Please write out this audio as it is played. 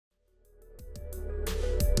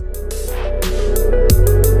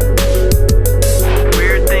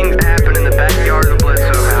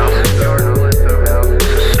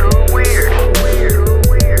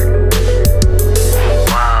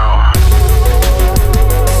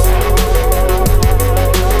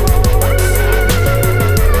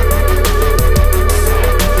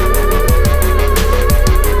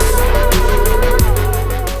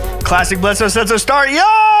Classic Bledsoe said so start. Yo!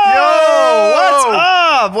 What's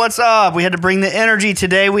up? What's up? We had to bring the energy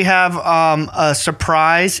today. We have a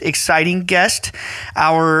surprise, exciting guest,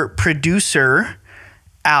 our producer,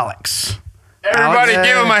 Alex. Everybody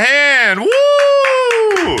give him a hand.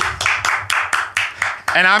 Woo!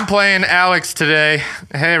 And I'm playing Alex today.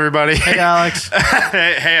 Hey, everybody. Hey, Alex.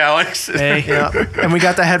 Hey, Alex. Hey. Yeah. And we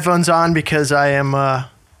got the headphones on because I'm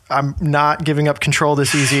not giving up control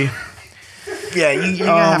this easy. Yeah, you're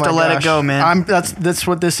gonna have to let it go, man. That's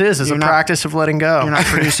what this is a practice of letting go. You're not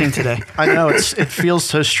producing today. I know, it feels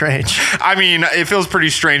so strange. I mean, it feels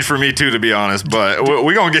pretty strange for me, too, to be honest, but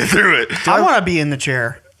we're going to get through it. I want to be in the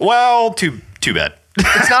chair. Well, too bad.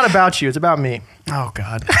 It's not about you. It's about me. Oh,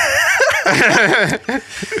 God.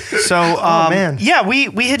 So, man. yeah,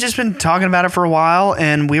 we had just been talking about it for a while,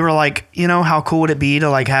 and we were like, you know, how cool would it be to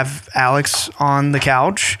like have Alex on the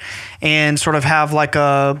couch and sort of have like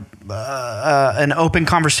an open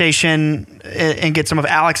conversation and get some of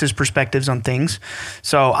Alex's perspectives on things.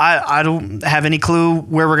 So I don't have any clue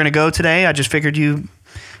where we're going to go today. I just figured you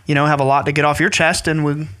have a lot to get off your chest, and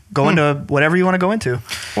we'll go into whatever you want to go into.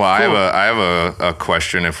 Well, Cool. I have a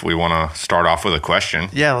question if we want to start off with a question.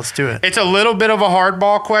 Yeah, let's do it. It's a little bit of a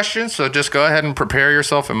hardball question, so just go ahead and prepare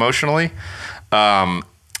yourself emotionally.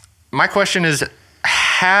 My question is,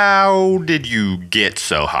 how did you get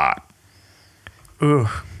so hot? Ooh.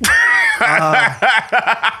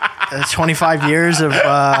 25 years of,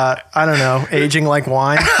 I don't know, aging like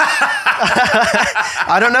wine.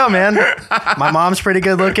 I don't know, man. My mom's pretty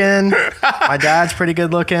good looking. My dad's pretty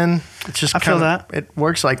good looking. It's just I feel that. It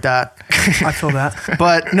works like that. I feel that.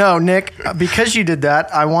 But no, Nick, because you did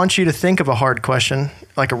that, I want you to think of a hard question,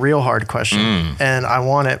 like a real hard question, and I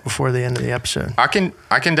want it before the end of the episode. I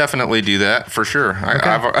can definitely do that for sure.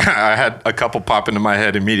 I had a couple pop into my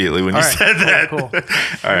head immediately when you said that. Cool.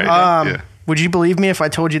 All right. Yeah. Would you believe me if I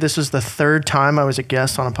told you this was the third time I was a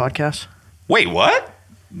guest on a podcast? Wait, what?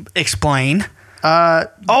 Explain. I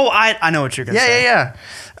know what you're going to say. Yeah.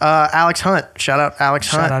 Alex Hunt. Shout out Alex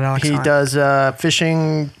Hunt. Shout out Alex he Hunt. does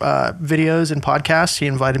fishing videos and podcasts. He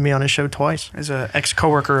invited me on his show twice. He's an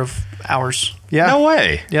ex-coworker of ours. Yeah. No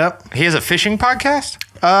way. Yep. He has a fishing podcast?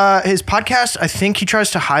 His podcast, I think he tries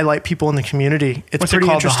to highlight people in the community. It's What's it pretty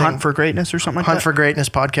called? The interesting. Hunt for Greatness or something like Hunt that? for Greatness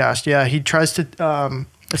podcast. Yeah. He tries to...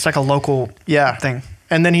 It's like a local thing.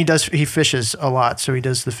 And then he fishes a lot, so he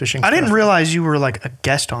does the fishing I stuff. didn't realize you were like a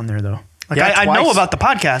guest on there though. Like Yeah, I know twice. about the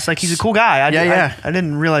podcast. Like he's a cool guy. I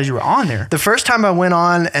didn't realize you were on there. The first time I went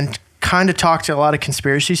on and kind of talked to a lot of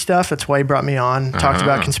conspiracy stuff, that's why he brought me on. Talked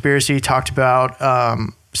about conspiracy, talked about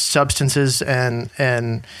substances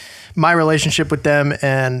and my relationship with them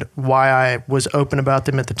and why I was open about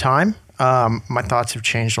them at the time. My thoughts have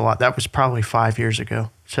changed a lot. That was probably 5 years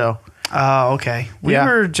ago. So... Oh, okay. We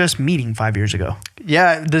were just meeting 5 years ago.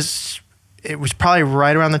 Yeah, it was probably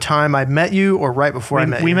right around the time I met you or right before I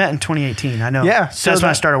met you. We met in 2018. I know. Yeah. So that's when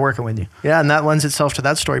I started working with you. Yeah, and that lends itself to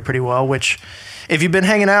that story pretty well, which if you've been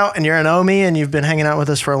hanging out and you're an Omi and you've been hanging out with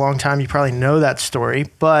us for a long time, you probably know that story.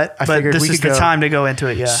 But I figured this we is could the go time to go into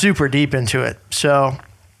it, yeah. super deep into it. So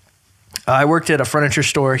I worked at a furniture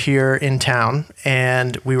store here in town,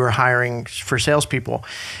 and we were hiring for salespeople.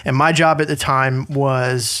 And my job at the time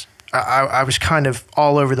was... I was kind of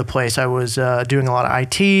all over the place. I was doing a lot of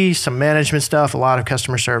IT, some management stuff, a lot of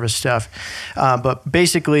customer service stuff. But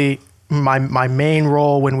basically, my main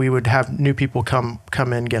role when we would have new people come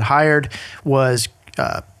in, get hired, was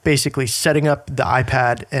basically setting up the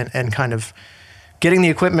iPad and kind of getting the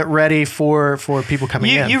equipment ready for people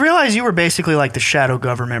coming in. You realize you were basically like the shadow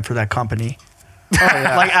government for that company. Oh,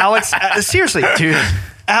 yeah. Like Alex, seriously, dude.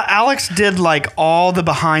 Alex did like all the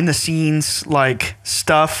behind the scenes like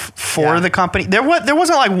stuff for the company. There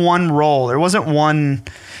wasn't like one role. There wasn't one.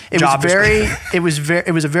 It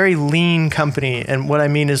was a very lean company, and what I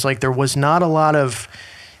mean is like there was not a lot of.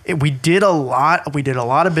 We did a lot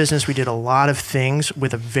of business. We did a lot of things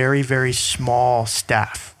with a very, very small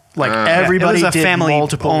staff. Like everybody it was a did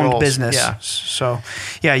multiple family-owned roles. business. Yeah. So,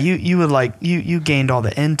 yeah, you would like you gained all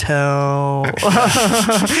the intel,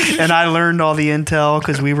 and I learned all the intel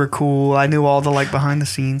because we were cool. I knew all the like behind the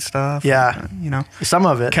scenes stuff. Yeah, some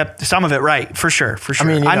of it. Kept some of it right for sure. I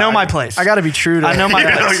mean, I know my place. I got to be true to. I know my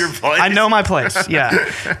place. know your place. I know my place.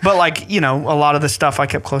 Yeah, but like a lot of the stuff I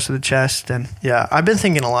kept close to the chest and. Yeah, I've been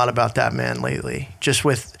thinking a lot about that, man, lately. Just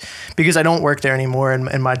because I don't work there anymore,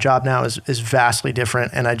 and my job now is vastly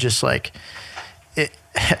different, and I just like it.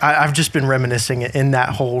 I've just been reminiscing in that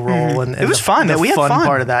whole role, and it was fun. The We had fun fun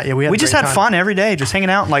part of that. Yeah, we just had fun every day, just hanging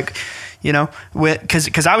out. Like, you know,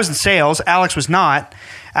 because I was in sales. Alex was not.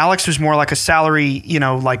 Alex was more like a salary, you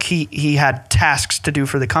know, like he had tasks to do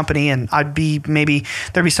for the company, and there'd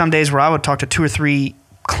be some days where I would talk to 2 or 3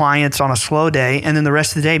 clients on a slow day, and then the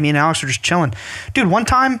rest of the day, me and Alex were just chilling. Dude, one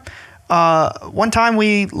time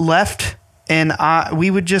we left, and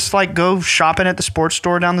we would just like go shopping at the sports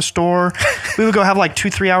store down the store. We would go have like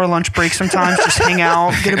 2-3 hour lunch breaks sometimes, just hang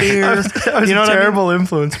out, get a beer. I was you know a terrible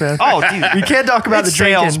influence, man. Oh, dude, you can't talk about the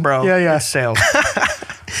sales, drinking. bro. Yeah, it's sales.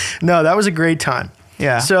 No, that was a great time.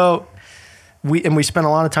 Yeah. So we spent a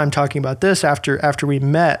lot of time talking about this after we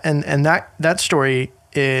met, and that story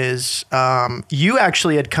is you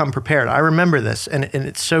actually had come prepared. I remember this, and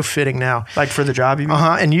it's so fitting now. Like for the job, you mean?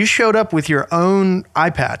 And you showed up with your own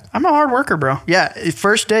iPad. I'm a hard worker, bro. Yeah,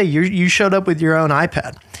 first day you showed up with your own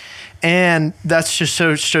iPad, and that's just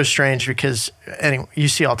so strange because anyway, you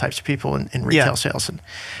see all types of people in retail sales,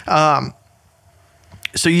 and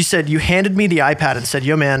so you handed me the iPad and said,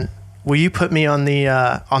 "Yo, man, will you put me on the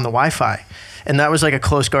Wi-Fi?" And that was like a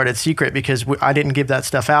close guarded secret because I didn't give that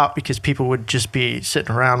stuff out because people would just be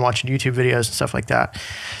sitting around watching YouTube videos and stuff like that.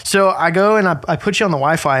 So I go and I put you on the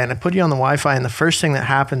Wi-Fi, and the first thing that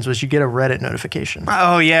happens was you get a Reddit notification.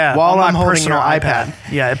 Oh yeah. While I'm holding your iPad.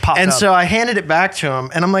 Yeah, it popped up. And so I handed it back to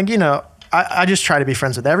him, and I'm like, you know, I just try to be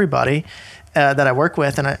friends with everybody that I work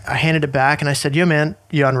with. And I handed it back and I said, "Yo, man,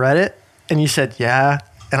 you on Reddit?" And you said, "Yeah."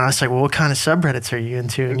 And I was like, "Well, what kind of subreddits are you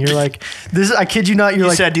into?" And you're like, I kid you not. You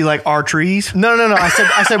said, "Do you like R trees?" No. I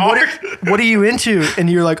said, what are you into? And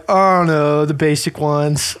you're like, "Oh no, the basic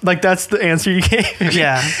ones." Like that's the answer you gave me.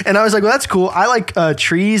 Yeah. And I was like, "Well, that's cool. I like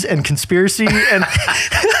trees and conspiracy and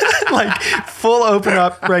like full open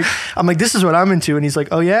up." Right. I'm like, "This is what I'm into." And he's like,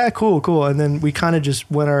 "Oh yeah, cool." And then we kind of just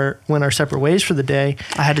went our separate ways for the day.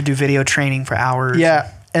 I had to do video training for hours. Yeah.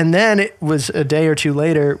 And then it was a day or two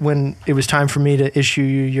later when it was time for me to issue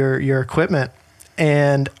you your equipment.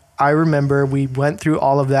 And I remember we went through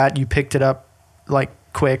all of that. You picked it up like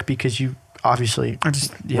quick because you obviously,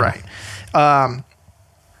 right.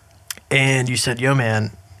 And you said, "Yo,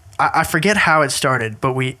 man," I forget how it started,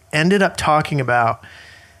 but we ended up talking about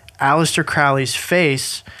Aleister Crowley's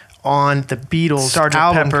face on the Beatles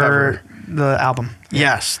album cover. The album.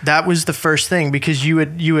 Yes, that was the first thing because you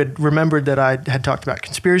had remembered that I had talked about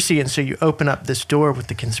conspiracy, and so you open up this door with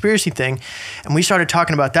the conspiracy thing, and we started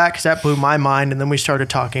talking about that because that blew my mind, and then we started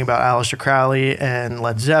talking about Aleister Crowley and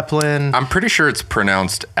Led Zeppelin. I'm pretty sure it's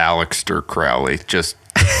pronounced Aleister Crowley. Just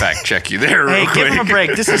fact check you there. Hey, real quick. give him a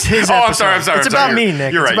break. This is his episode. episode. I'm sorry. It's about me,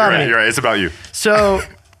 Nick. You're right. It's about you. So,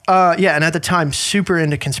 and at the time, super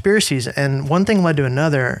into conspiracies, and one thing led to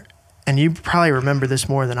another. And you probably remember this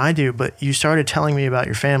more than I do, but you started telling me about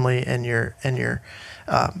your family and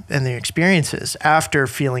the experiences after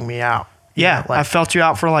feeling me out. Yeah, I felt you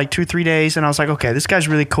out for like 2-3 days, and I was like, okay, this guy's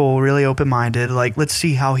really cool, really open-minded. Like, let's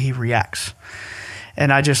see how he reacts.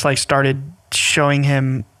 And I just like started showing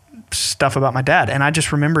him stuff about my dad, and I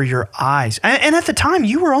just remember your eyes. And at the time,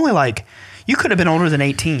 you were only like, you could have been older than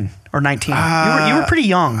 18 or 19. You were pretty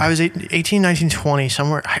young. I was 18, 19, 20,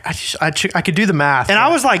 somewhere. I could do the math. And I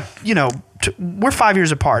was like, you know, we're 5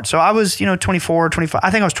 years apart. So I was, 24, 25. I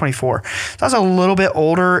think I was 24. So I was a little bit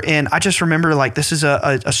older. And I just remember like, this is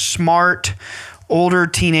a smart, older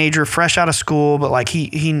teenager, fresh out of school, but like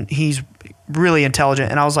he's really intelligent.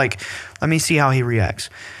 And I was like, let me see how he reacts.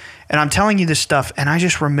 And I'm telling you this stuff, and I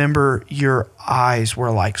just remember your eyes were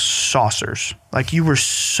like saucers. Like you were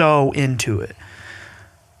so into it.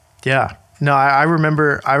 Yeah. No, I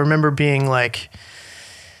remember being like,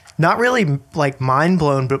 not really like mind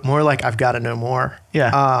blown, but more like I've got to know more.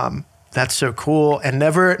 Yeah. That's so cool. And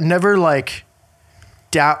never like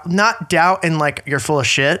not doubt in like you're full of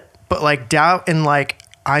shit, but like doubt in like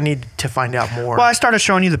I need to find out more. Well, I started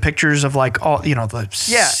showing you the pictures of like all, the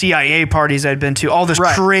CIA parties I'd been to, all this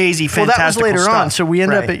crazy, fantastical that was later stuff. on. So we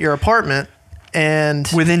ended up at your apartment, and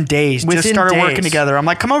within days, just started working together. I'm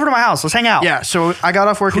like, come over to my house, let's hang out. Yeah. So I got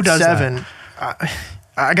off work at 7.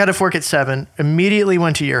 I got off work at 7. Immediately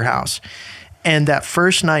went to your house, and that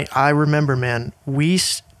first night, I remember, man, we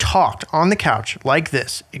talked on the couch like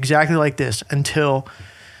this, exactly like this, until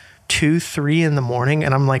 2-3 in the morning,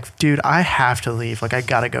 and I'm like, dude, I have to leave. Like, I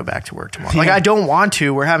gotta go back to work tomorrow. Like, I don't want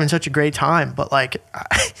to. We're having such a great time, but like,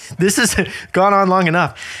 this has gone on long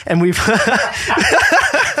enough, and we've this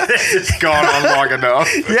has gone on long enough.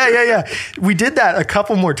 Yeah. We did that a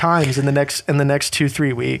couple more times in the next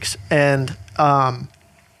 2-3 weeks, and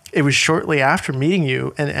it was shortly after meeting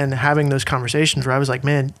you and having those conversations where I was like,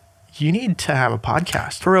 man, you need to have a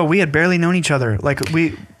podcast. For real, we had barely known each other. Like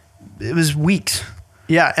it was weeks.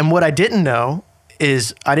 Yeah, and what I didn't know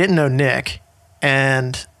is I didn't know Nick,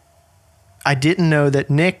 and I didn't know that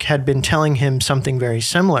Nick had been telling him something very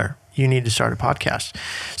similar. You need to start a podcast.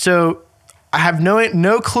 So I have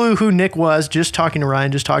no clue who Nick was, just talking to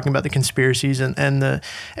Ryan, just talking about the conspiracies and the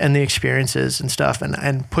experiences and stuff,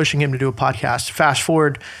 and pushing him to do a podcast. Fast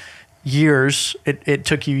forward years, it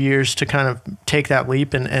took you years to kind of take that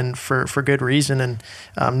leap, and for good reason, and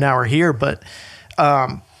now we're here. But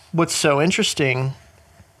what's so interesting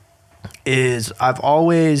is I've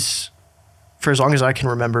always, for as long as I can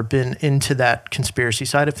remember, been into that conspiracy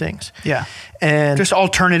side of things. Yeah. And just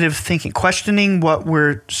alternative thinking, questioning what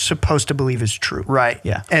we're supposed to believe is true. Right.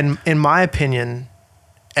 Yeah. And in my opinion,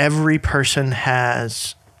 every person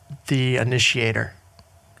has the initiator,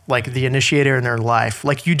 like the initiator in their life.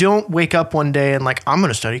 Like, you don't wake up one day and like, I'm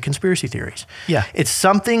going to study conspiracy theories. Yeah.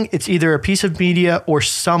 It's either a piece of media or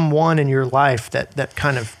someone in your life that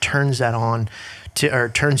kind of turns that on or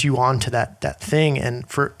turns you on to that thing. And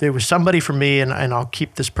there was somebody for me, and I'll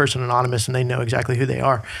keep this person anonymous and they know exactly who they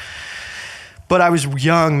are. But I was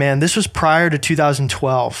young, man. This was prior to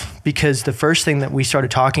 2012, because the first thing that we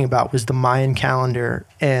started talking about was the Mayan calendar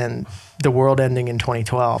and the world ending in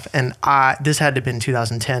 2012. And this had to have been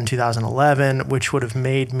 2010, 2011, which would have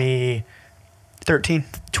made me 13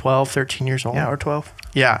 years old. Yeah, or 12.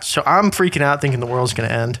 Yeah. So I'm freaking out thinking the world's going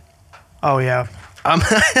to end. Oh, yeah.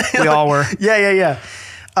 We all were. Yeah.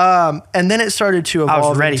 And then it started to evolve. I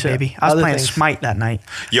was ready, baby. I was playing things. Smite that night.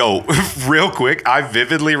 Yo, real quick, I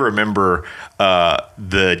vividly remember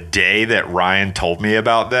the day that Ryan told me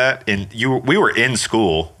about that. And we were in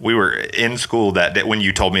school. We were in school that day when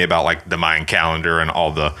you told me about like the Mayan calendar and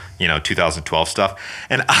all the 2012 stuff.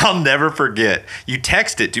 And I'll never forget. You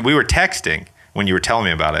texted. We were texting when you were telling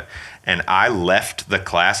me about it, and I left the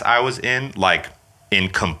class I was in in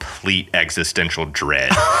complete existential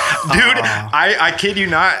dread. Dude, I kid you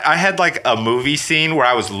not, I had like a movie scene where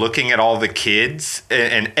I was looking at all the kids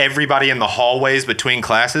and everybody in the hallways between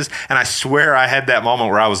classes, and I swear I had that moment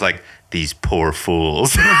where I was like, these poor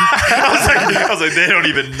fools. I was like, they don't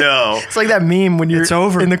even know. It's like that meme when you're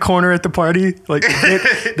in the corner at the party, like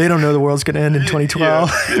they don't know the world's gonna end in 2012.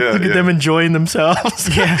 Look at them enjoying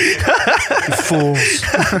themselves. Yeah. You fools.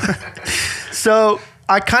 So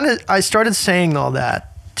I started saying all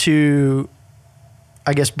that to,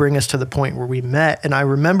 I guess, bring us to the point where we met. And I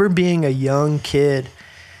remember being a young kid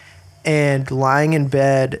and lying in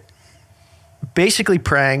bed, basically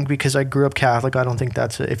praying, because I grew up Catholic. I don't think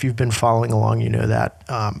if you've been following along, you know that.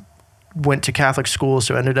 Went to Catholic school,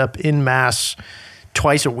 so ended up in Mass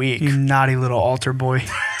twice a week. You naughty little altar boy.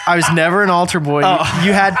 I was never an altar boy. Oh.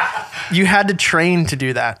 You had to train to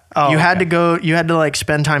do that. Oh, you had to like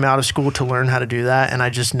spend time out of school to learn how to do that. And I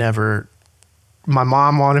just never, my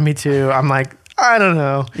mom wanted me to. I'm like, I don't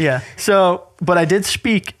know. Yeah. So, but I did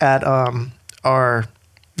speak at our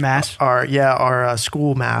Mass? Our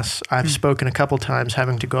school Mass. I've spoken a couple times,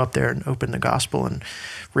 having to go up there and open the gospel. And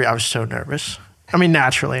I was so nervous. I mean,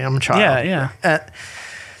 naturally, I'm a child. Yeah.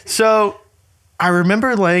 So I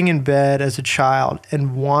remember laying in bed as a child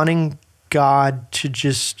and wanting God to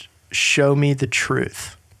just show me the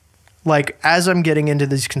truth. Like, as I'm getting into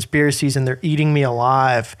these conspiracies and they're eating me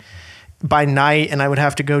alive by night, and I would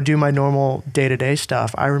have to go do my normal day-to-day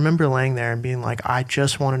stuff, I remember laying there and being like, I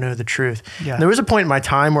just want to know the truth. Yeah. There was a point in my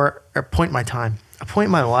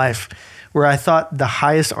life where I thought the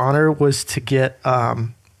highest honor was to get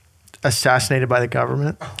assassinated by the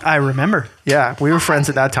government. I remember. Yeah, we were friends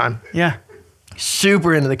at that time. Yeah.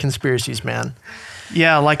 Super into the conspiracies, man.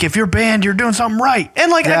 Yeah, like if you're banned, you're doing something right. And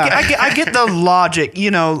like, Yeah. I get the logic,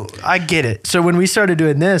 I get it. So when we started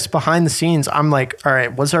doing this behind the scenes, I'm like, all right,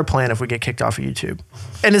 what's our plan if we get kicked off of YouTube?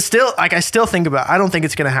 And it's still like, I still think about, I don't think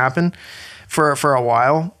it's going to happen for a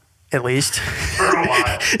while, at least. For a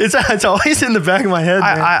while. It's always in the back of my head,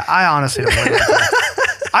 man. I honestly don't believe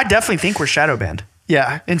that. I definitely think we're shadow banned.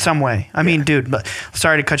 Yeah. In some way. I mean, dude, but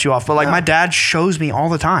sorry to cut you off, but like my dad shows me all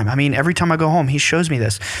the time. I mean, every time I go home, he shows me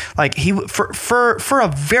this. Like for a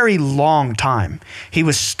very long time, he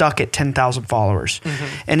was stuck at 10,000 followers.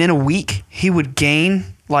 Mm-hmm. And in a week, he would gain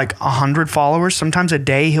like 100 followers. Sometimes a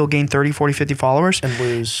day he'll gain 30, 40, 50 followers. And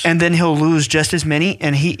lose. And then he'll lose just as many.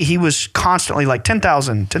 And he was constantly like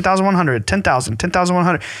 10,000, 10,100, 10,000,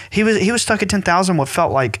 10,100. He was stuck at 10,000 what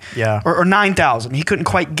felt like, or 9,000. He couldn't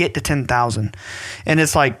quite get to 10,000. And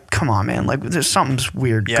it's like, come on, man. Like there's something's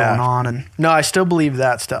weird going on. And no, I still believe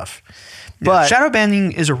that stuff. But shadow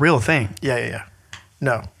banning is a real thing. Yeah.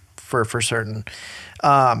 No, for certain.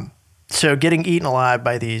 So getting eaten alive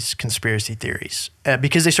by these conspiracy theories,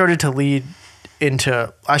 because they started to lead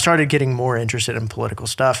into, I started getting more interested in political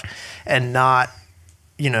stuff and not,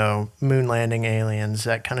 moon landing, aliens,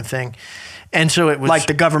 that kind of thing. And so it was like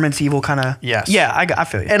the government's evil kind of. Yes. Yeah, I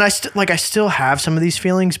feel you. And I still have some of these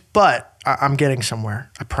feelings, but I'm getting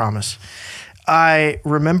somewhere. I promise. I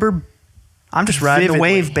remember. I'm just riding the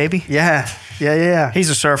wave, baby. Yeah. He's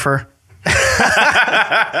a surfer.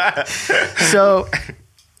 So,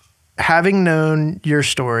 having known your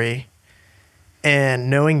story and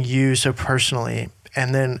knowing you so personally,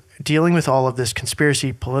 and then dealing with all of this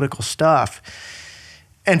conspiracy political stuff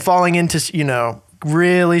and falling into,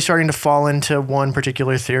 really starting to fall into one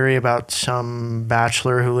particular theory about some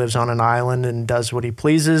bachelor who lives on an island and does what he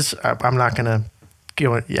pleases. I'm not going to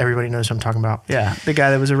go. Everybody knows what I'm talking about. Yeah. The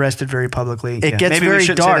guy that was arrested very publicly. It gets Maybe very we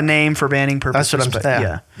shouldn't dark. say the name for banning purposes. That's what I'm saying.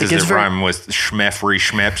 Yeah. Does it rhyme with Schmeffrey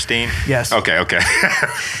Schmepstein? Yes. Okay.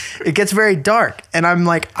 It gets very dark. And I'm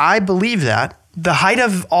like, I believe that. The height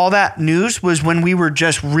of all that news was when we were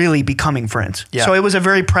just really becoming friends. Yeah. So it was a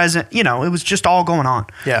very present, it was just all going on.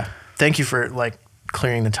 Yeah. Thank you for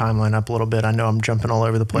clearing the timeline up a little bit. I know I'm jumping all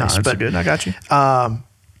over the place. No, that's good. I got you.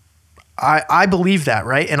 I believe that,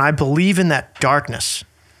 right? And I believe in that darkness.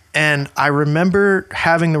 And I remember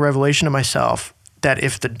having the revelation to myself that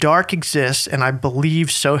if the dark exists, and I believe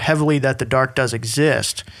so heavily that the dark does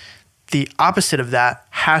exist, the opposite of that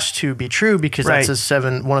has to be true, because Right. that's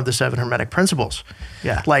one of the 7 Hermetic principles.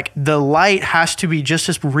 Yeah. Like the light has to be just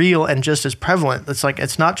as real and just as prevalent.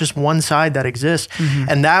 It's not just one side that exists. Mm-hmm.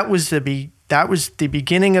 And that was the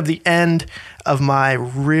beginning of the end of my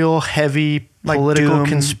real heavy political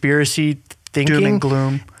conspiracy thinking. Doom and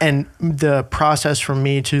gloom. And the process for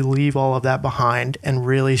me to leave all of that behind and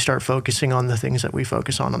really start focusing on the things that we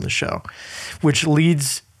focus on the show, which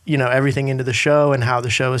leads everything into the show and how the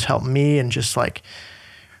show has helped me, and just and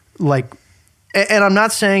I'm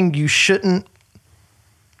not saying you shouldn't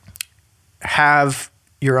have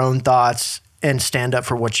your own thoughts and stand up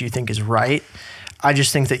for what you think is right. I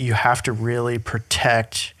just think that you have to really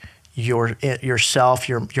protect yourself,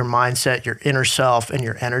 your mindset, your inner self, and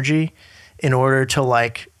your energy in order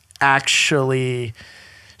to actually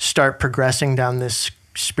start progressing down this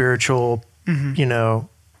spiritual,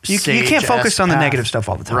 You can't focus on the negative stuff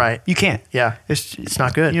all the time. Right. You can't. Yeah. It's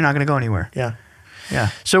not good. You're not going to go anywhere. Yeah. Yeah.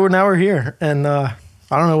 So now we're here, and I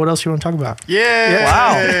don't know what else you want to talk about. Yeah.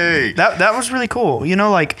 Wow. That was really cool.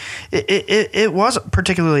 It was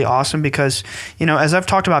particularly awesome because, as I've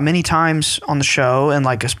talked about many times on the show, and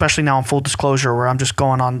especially now in full disclosure where I'm just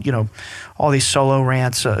going on, all these solo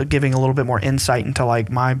rants, giving a little bit more insight into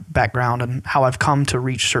my background and how I've come to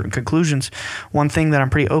reach certain conclusions. One thing that I'm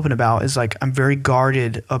pretty open about is I'm very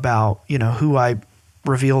guarded about, who I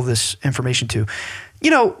reveal this information to.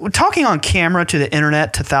 Talking on camera to the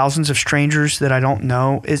internet to thousands of strangers that I don't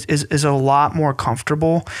know is a lot more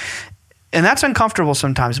comfortable. And that's uncomfortable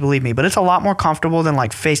sometimes, believe me, but it's a lot more comfortable than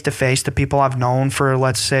face to face to people I've known for,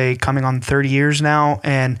 let's say, coming on 30 years now,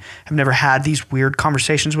 and have never had these weird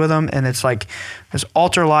conversations with them. And it's this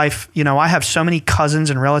alter life. I have so many cousins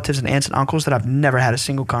and relatives and aunts and uncles that I've never had a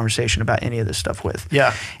single conversation about any of this stuff with.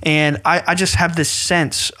 Yeah. And I just have this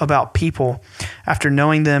sense about people after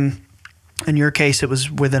knowing them. In your case, it was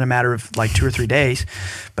within a matter of 2 or 3 days.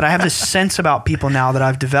 But I have this sense about people now that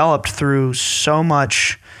I've developed through so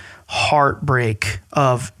much heartbreak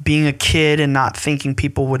of being a kid and not thinking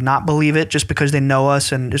people would not believe it just because they know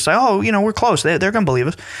us, and it's we're close. They're going to believe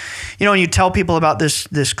us. And you tell people about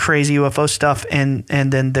this crazy UFO stuff, and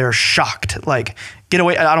then they're shocked. Get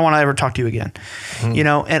away. I don't want to ever talk to you again.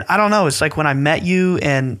 Mm. And I don't know. It's when I met you,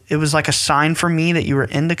 and it was a sign for me that you were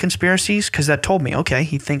into conspiracies, because that told me, okay,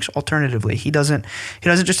 he thinks alternatively. He doesn't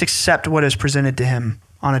just accept what is presented to him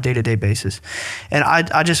on a day-to-day basis. And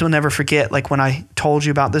I just will never forget, when I told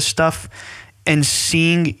you about this stuff and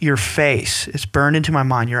seeing your face, it's burned into my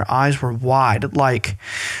mind. Your eyes were wide, I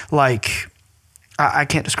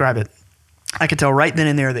can't describe it. I could tell right then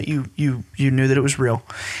and there that you knew that it was real.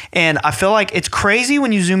 And I feel like it's crazy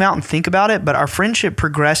when you zoom out and think about it, but our friendship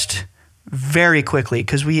progressed very quickly,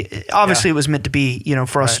 because it was meant to be,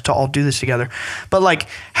 for us to all do this together. But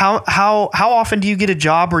how often do you get a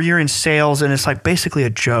job where you're in sales and it's basically a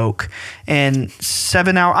joke, and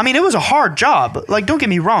 7 hours? I mean, it was a hard job. Don't get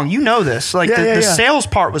me wrong, this. The sales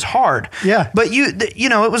part was hard. Yeah. But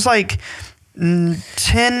it was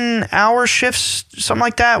 10-hour shifts, something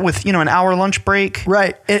like that, with an hour lunch break.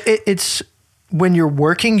 Right. It's when you're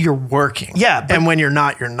working, you're working. Yeah. And when you're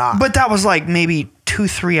not, you're not. But that was maybe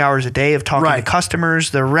 2-3 hours a day of talking to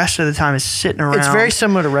customers. The rest of the time is sitting around. It's very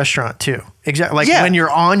similar to restaurant too. Exactly. When you're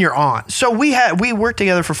on, you're on. So we worked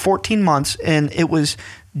together for 14 months, and it was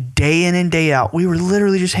day in and day out. We were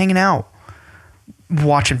literally just hanging out.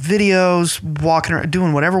 watching videos, walking around,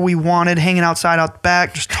 doing whatever we wanted, hanging outside, out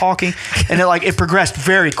back, just talking. And it progressed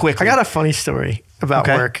very quickly. I got a funny story about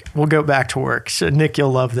work. We'll go back to work. So Nick,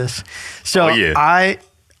 you'll love this. So the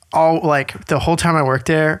whole time I worked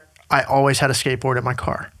there, I always had a skateboard in my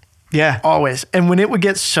car. Yeah. Always. And when it would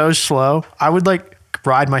get so slow, I would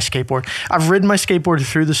ride my skateboard. I've ridden my skateboard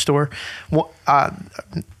through the store. Well, I'm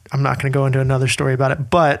not going to go into another story about it,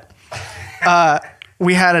 but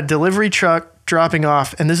we had a delivery truck dropping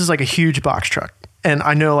off, and this is like a huge box truck. And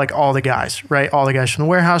I know all the guys, right? All the guys from the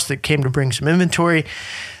warehouse that came to bring some inventory.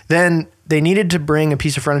 Then they needed to bring a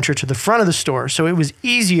piece of furniture to the front of the store. So it was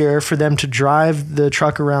easier for them to drive the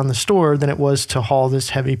truck around the store than it was to haul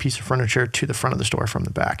this heavy piece of furniture to the front of the store from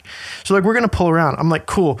the back. So we're going to pull around. I'm like,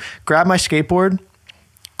 cool, grab my skateboard,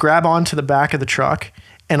 grab onto the back of the truck,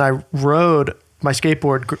 and I rode my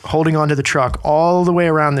skateboard holding onto the truck all the way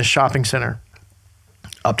around this shopping center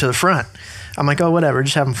up to the front. I'm like, oh, whatever,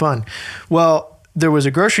 just having fun. Well, there was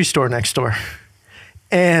a grocery store next door.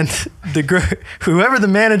 And whoever the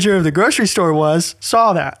manager of the grocery store was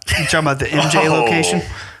saw that. You talking about the MJ location?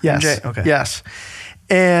 Yes. MJ? Okay. Yes.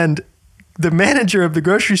 And the manager of the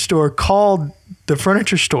grocery store called the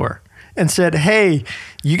furniture store and said, hey,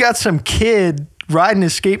 you got some kid riding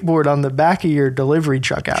his skateboard on the back of your delivery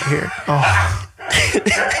truck out here. Oh.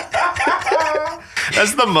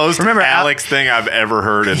 That's the most Alex thing I've ever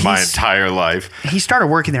heard in my entire life. He started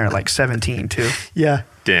working there at 17 too. Yeah.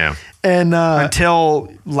 Damn. And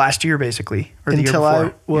until last year, basically, or the year before.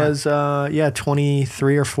 I was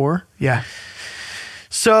 23 or 4. Yeah.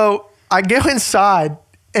 So I go inside,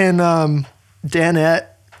 and Danette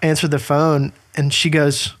answered the phone, and she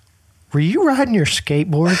goes, were you riding your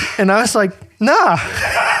skateboard? And I was like, nah.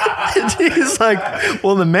 And he's like,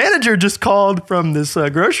 well, the manager just called from this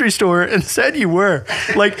grocery store and said you were.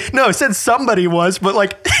 No, said somebody was,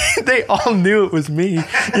 but they all knew it was me,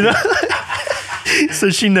 you know? So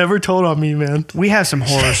she never told on me, man. We have some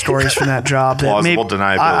horror stories from that job. Plausible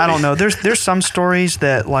deniability. I don't know. There's some stories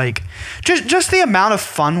that just the amount of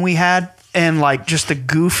fun we had, and just the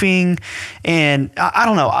goofing, and I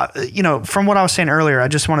don't know. From what I was saying earlier, I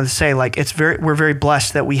just wanted to say we're very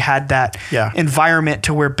blessed that we had that environment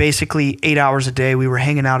to where basically 8 hours a day we were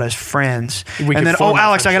hanging out as friends. And then,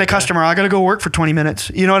 Alex, I got a customer. I got to go work for 20 minutes.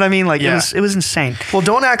 You know what I mean? It was insane. Well,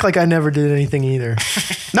 don't act like I never did anything either.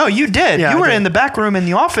 No, you did. You were in the back room in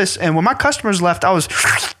the office, and when my customers left, I was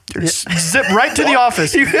zip right to the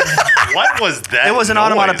office. What was that? It was an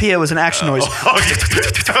onomatopoeia. It was an action noise.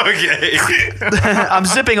 Okay. I'm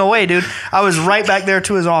zipping away, dude. I was right back there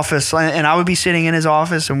to his office, and I would be sitting in his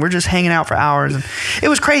office, and we're just hanging out for hours. And it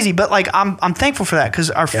was crazy, but I'm thankful for that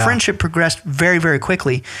because our friendship progressed very, very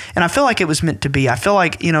quickly, and I feel like it was meant to be. I feel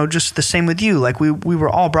like just the same with you. We were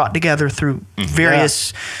all brought together through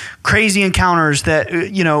various crazy encounters that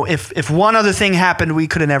if one other thing happened, we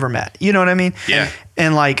could have never met. You know what I mean? Yeah.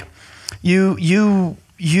 And you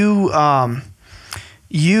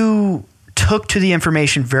took to the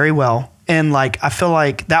information very well. And I feel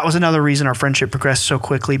like that was another reason our friendship progressed so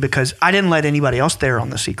quickly, because I didn't let anybody else there on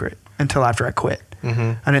the secret until after I quit.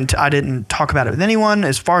 Mm-hmm. I didn't talk about it with anyone.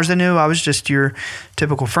 As far as I knew, I was just your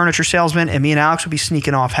typical furniture salesman, and me and Alex would be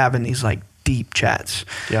sneaking off having these deep chats.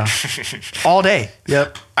 Yeah. All day.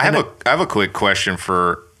 Yep. I have a quick question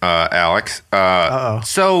for Alex. Uh-oh.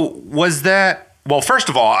 So was that, well, first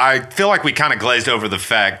of all, I feel like we kind of glazed over the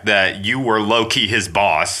fact that you were low-key his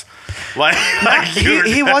boss.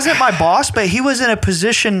 He wasn't my boss, but he was in a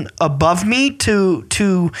position above me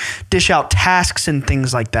to dish out tasks and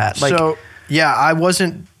things like that.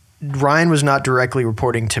 Ryan was not directly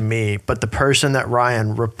reporting to me, but the person that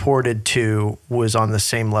Ryan reported to was on the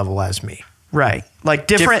same level as me. Right.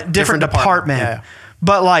 Different department. Yeah.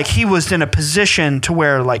 But he was in a position to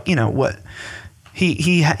where what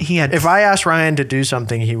he had. If I asked Ryan to do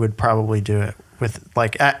something, he would probably do it with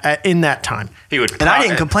in that time. He would. And I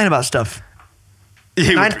didn't complain about stuff.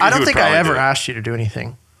 I don't think I ever asked you to do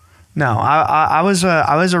anything. No, I was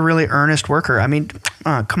a really earnest worker. I mean,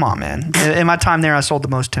 come on, man. In my time there, I sold the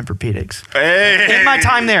most Tempur-Pedics. Hey. In my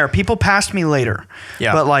time there, people passed me later.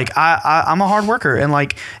 Yeah. But I'm a hard worker, and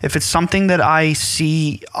if it's something that I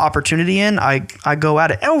see opportunity in, I go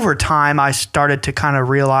at it. Over time, I started to kind of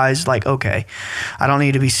realize okay, I don't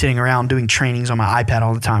need to be sitting around doing trainings on my iPad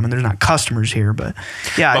all the time, and there's not customers here. But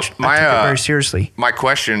yeah, I took it very seriously. My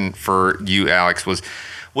question for you, Alex, was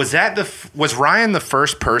Ryan the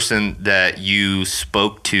first person that you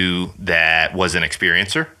spoke to that was an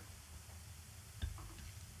experiencer?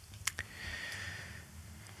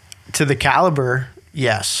 To the caliber,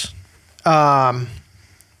 yes. One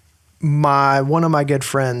of my good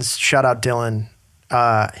friends, shout out Dylan,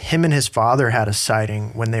 him and his father had a sighting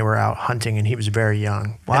when they were out hunting, and he was very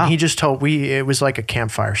young. Wow. And he just told it was like a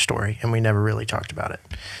campfire story, and we never really talked about it.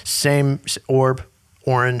 Same orb,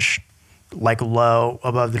 orange, like low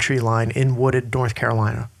above the tree line in wooded North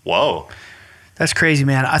Carolina. Whoa. That's crazy,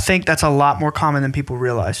 man. I think that's a lot more common than people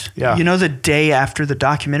realize. Yeah. You know, the day after the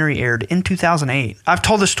documentary aired in 2008, I've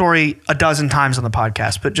told the story a dozen times on the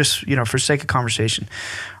podcast, but just, you know, for sake of conversation,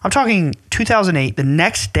 I'm talking 2008. The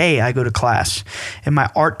next day I go to class and my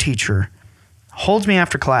art teacher holds me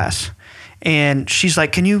after class and she's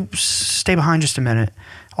like, can you stay behind just a minute?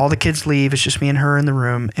 All the kids leave. It's just me and her in the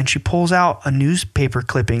room. And she pulls out a newspaper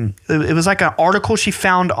clipping. It was like an article she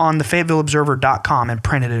found on the FayettevilleObserver.com and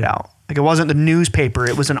printed it out. Like it wasn't the newspaper.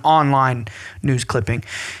 It was an online news clipping.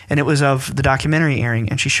 And it was of the documentary airing.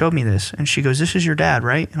 And she showed me this. And she goes, this is your dad,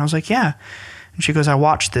 right? And I was like, yeah. And she goes, I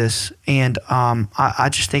watched this. And I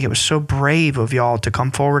just think it was so brave of y'all to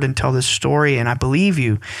come forward and tell this story. And I believe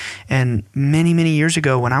you. And many, many years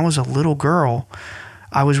ago when I was a little girl,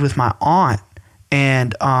 I was with my aunt.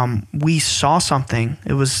 And we saw something.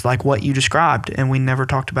 It was like what you described. And we never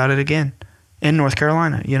talked about it again in North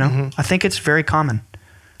Carolina, you know? Mm-hmm. I think it's very common.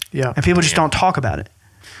 Yeah. And people just don't talk about it.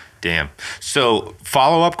 Damn. So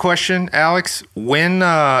follow-up question, Alex. When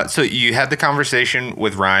so you had the conversation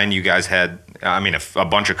with Ryan, you guys had, I mean, a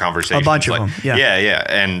bunch of conversations. A bunch of them, yeah. Yeah, yeah.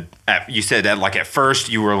 And you said that like at first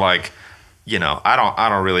you were like, you know, I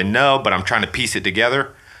don't really know, but I'm trying to piece it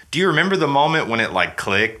together. Do you remember the moment when it like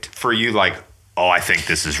clicked for you, like, oh, I think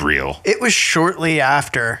this is real? It was shortly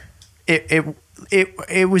after.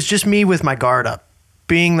 It was just me with my guard up,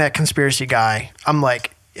 being that conspiracy guy. I'm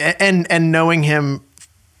like, and knowing him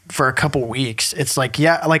for a couple weeks, it's like,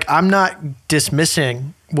 yeah, like I'm not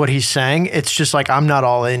dismissing what he's saying. It's just like I'm not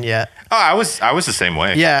all in yet. Oh, I was the same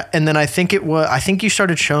way. Yeah, and then I think you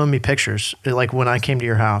started showing me pictures, like when I came to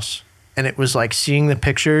your house. And it was like seeing the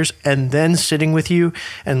pictures and then sitting with you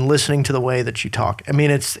and listening to the way that you talk. I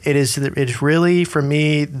mean, it is really, for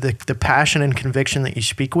me, the passion and conviction that you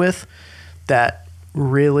speak with that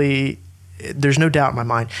really, there's no doubt in my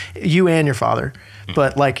mind. You and your father.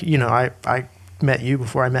 But like, you know, I met you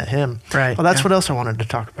before I met him. Right. Well, that's what else I wanted to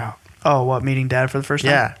talk about. Oh, what, meeting dad for the first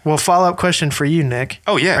time? Yeah. Well, follow-up question for you, Nick.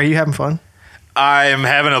 Oh, yeah. Are you having fun? I am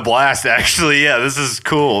having a blast, actually. Yeah, this is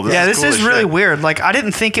cool. This is really weird. Like, I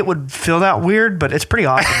didn't think it would feel that weird, but it's pretty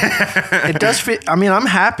awesome. It does feel, I mean, I'm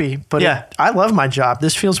happy, but yeah. I love my job.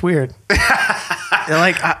 This feels weird.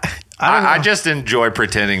 Like, I just enjoy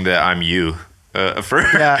pretending that I'm you.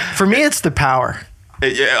 For me, it's the power.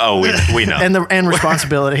 We know. and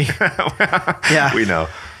responsibility. Yeah. We know.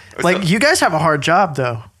 Like, you guys have a hard job,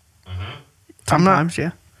 though. Mm-hmm. Sometimes,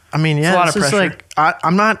 yeah. I mean, yeah, it's a lot of pressure. Like,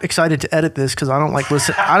 I'm not excited to edit this because I don't like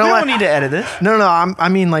listen. I don't need to edit this. No, I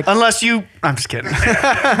mean, like, unless you. I'm just kidding.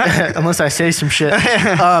 Unless I say some shit.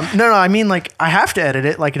 No, I mean, like, I have to edit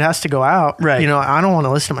it. Like, it has to go out. Right. You know, I don't want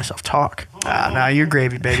to listen to myself talk. No, you're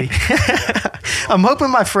gravy, baby. I'm hoping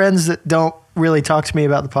my friends that don't really talk to me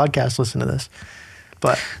about the podcast listen to this,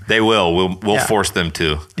 but they will. We'll force them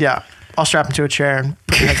to. Yeah. I'll strap them to a chair and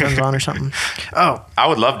put the headphones on or something. Oh, I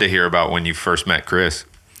would love to hear about when you first met Chris.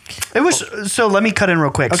 It was, so let me cut in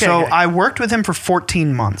real quick. Okay, so I worked with him for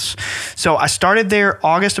 14 months. So I started there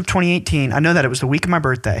August of 2018. I know that it was the week of my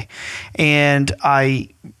birthday. And I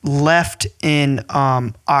left in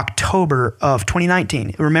October of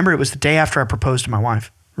 2019. Remember, it was the day after I proposed to my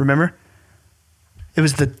wife. Remember? It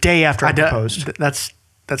was the day after I proposed.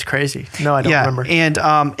 That's crazy. No, I don't remember.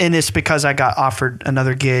 And it's because I got offered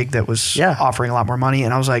another gig that was offering a lot more money.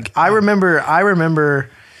 And I was like, I remember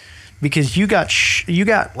because you got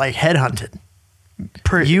like headhunted.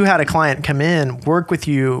 You had a client come in, work with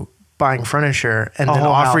you buying furniture, and then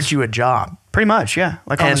offered you a job. Pretty much, yeah.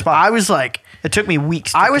 Like on the spot. I was like, it took me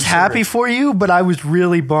weeks. I was happy for you, but I was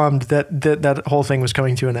really bummed that whole thing was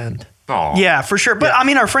coming to an end. Aww. Yeah, for sure. But I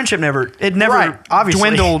mean, our friendship never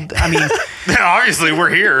dwindled. I mean, obviously we're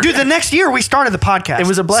here. Dude, the next year we started the podcast. It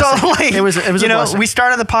was a blessing. So like, it was a blessing. We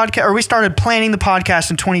started the podcast, or we started planning the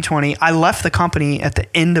podcast in 2020. I left the company at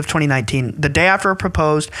the end of 2019. The day after I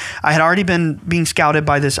proposed, I had already been being scouted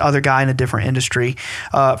by this other guy in a different industry.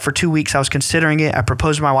 For 2 weeks, I was considering it. I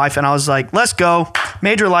proposed to my wife, and I was like, let's go.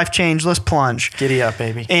 Major life change. Let's plunge. Giddy up,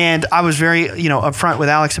 baby. And I was very, upfront with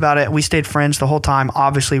Alex about it. We stayed friends the whole time.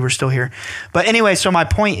 Obviously, we're still here. But anyway, so my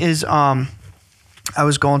point is, I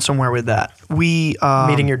was going somewhere with that.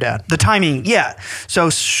 Meeting your dad. The timing, yeah. So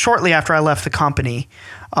shortly after I left the company,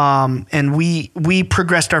 and we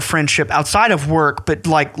progressed our friendship outside of work, but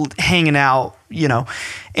like hanging out, you know.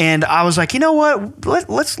 And I was like, you know what?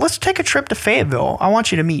 Let's take a trip to Fayetteville. I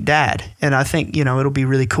want you to meet Dad. And I think, you know, it'll be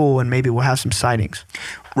really cool and maybe we'll have some sightings.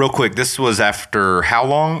 Real quick, this was after how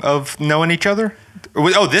long of knowing each other?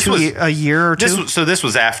 Oh, this was a year or two. So this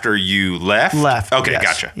was after you left? Okay, yes,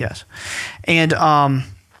 gotcha. Yes. And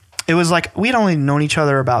it was like we'd only known each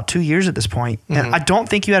other about 2 years at this point. And I don't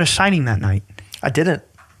think you had a sighting that night. I didn't.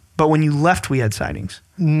 But when you left, we had sightings.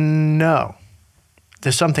 No.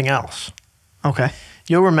 There's something else. Okay.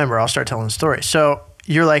 You'll remember. I'll start telling the story. So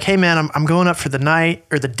you're like, hey, man, I'm going up for the night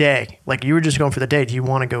or the day. Like, you were just going for the day. Do you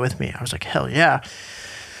want to go with me? I was like, hell yeah.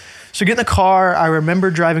 So get in the car. I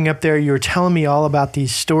remember driving up there. You were telling me all about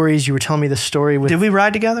these stories. You were telling me the story with... Did we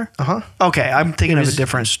ride together? Uh-huh. Okay, I'm thinking of a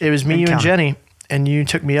different... It was me, you, and Jenny, and you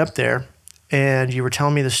took me up there, and you were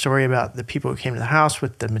telling me the story about the people who came to the house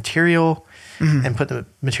with the material and put the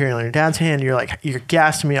material in your dad's hand. You're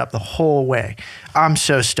gassing me up the whole way. I'm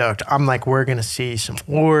so stoked. I'm like, we're going to see some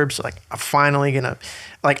orbs. Like, I'm finally going to...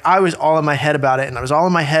 Like, I was all in my head about it, and I was all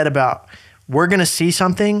in my head about, we're going to see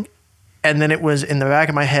something, and then it was in the back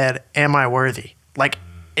of my head, am I worthy? Like,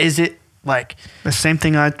 is it like... The same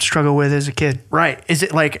thing I struggled with as a kid. Right. Is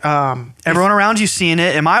it like... everyone around you seeing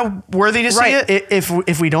it, am I worthy to see it?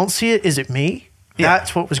 If we don't see it, is it me? Yeah.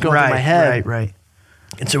 That's what was going through my head. Right.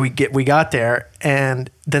 And so we got there,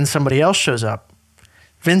 and then somebody else shows up,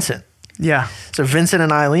 Vincent. Yeah. So Vincent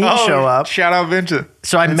and Eileen show up. Shout out Vincent.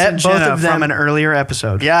 So I met both of them from an earlier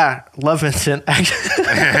episode. Yeah, love Vincent.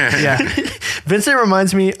 Yeah. Vincent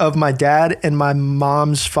reminds me of my dad and my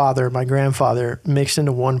mom's father, my grandfather, mixed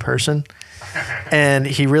into one person. And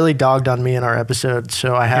he really dogged on me in our episode.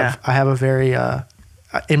 So I have a very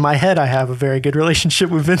in my head, I have a very good relationship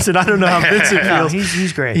with Vincent. I don't know how Vincent feels. No,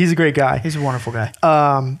 he's great. He's a great guy. He's a wonderful guy.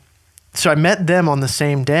 So I met them on the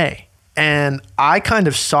same day, and I kind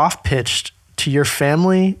of soft pitched to your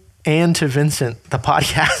family and to Vincent the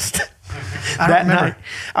podcast. That night,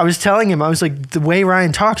 I was telling him, I was like, the way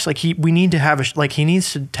Ryan talks, like we need to have he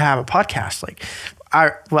needs to have a podcast. Like,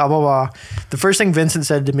 blah, blah, blah. The first thing Vincent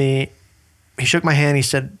said to me, he shook my hand. He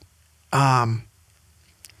said, "Are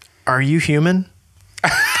you human?"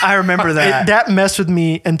 I remember that. That messed with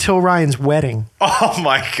me until Ryan's wedding. Oh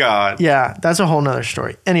my God. Yeah, that's a whole nother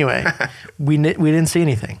story. Anyway, we didn't see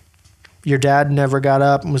anything. Your dad never got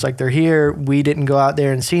up and was like, they're here. We didn't go out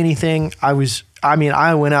there and see anything. I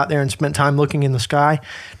went out there and spent time looking in the sky.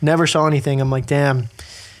 Never saw anything. I'm like, damn,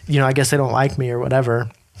 I guess they don't like me or whatever.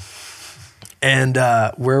 And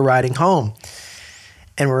we're riding home.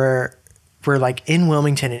 And we're like in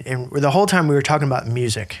Wilmington. And the whole time we were talking about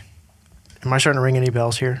music. Am I starting to ring any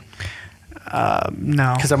bells here?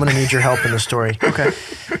 No. Because I'm going to need your help in the story. Okay.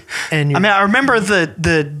 And I remember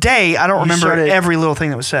the day. I don't remember every little thing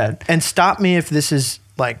that was said. And stop me if this is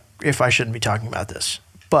if I shouldn't be talking about this.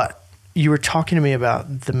 But you were talking to me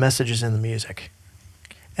about the messages in the music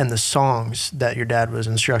and the songs that your dad was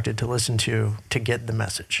instructed to listen to get the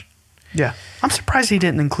message. Yeah. I'm surprised he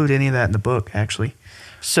didn't include any of that in the book, actually.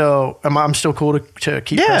 So I'm still cool to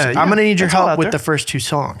keep pressing. I'm going to need your help with the first two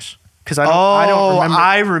songs. Because I don't remember.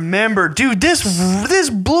 I remember. Dude, this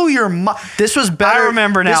blew your mind. This was better. I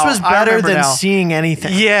remember now. This was better than seeing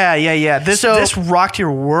anything. Yeah. This rocked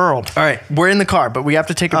your world. All right. We're in the car, but we have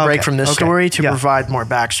to take a break from this story to provide more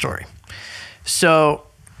backstory. So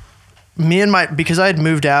because I had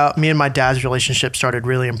moved out, me and my dad's relationship started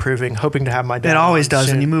really improving, hoping to have my dad. It always does.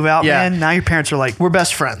 soon. When you move out, man, now your parents are like... We're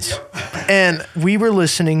best friends. Yep. And we were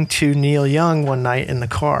listening to Neil Young one night in the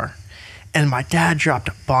car. And my dad dropped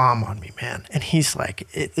a bomb on me, man. And he's like,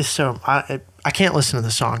 I can't listen to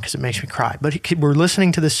the song because it makes me cry. But we're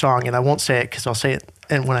listening to this song, and I won't say it because I'll say it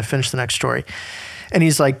and when I finish the next story. And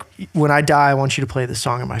he's like, when I die, I want you to play this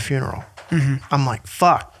song at my funeral. Mm-hmm. I'm like,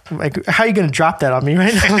 fuck. Like, how are you going to drop that on me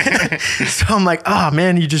right now? So I'm like, oh,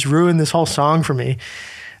 man, you just ruined this whole song for me.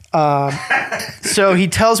 So he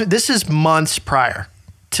tells me, this is months prior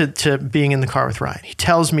to being in the car with Ryan. He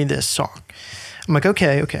tells me this song. I'm like,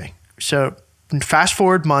 okay. So fast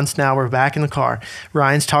forward months now, we're back in the car.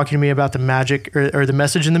 Ryan's talking to me about the magic or the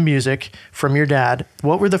message in the music from your dad.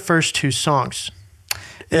 What were the first two songs?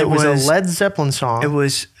 It was a Led Zeppelin song. It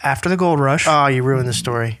was After the Gold Rush. Oh, you ruined the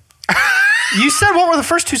story. You said what were the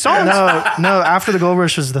first two songs? No, After the Gold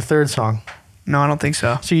Rush was the third song. No, I don't think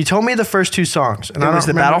so. So you told me the first two songs. And it was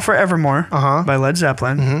The Battle for Evermore by Led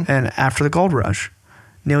Zeppelin and After the Gold Rush,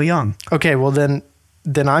 Neil Young. Okay, well then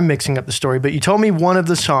I'm mixing up the story. But you told me one of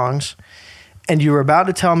the songs, and you were about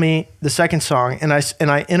to tell me the second song, and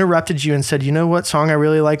I interrupted you and said, you know what song I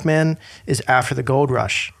really like, man, is After the Gold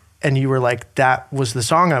Rush. And you were like, that was the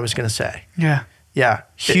song I was going to say. Yeah. Yeah.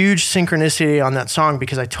 Huge synchronicity on that song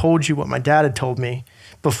because I told you what my dad had told me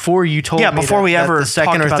before you told me before we ever the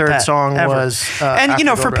second or third song was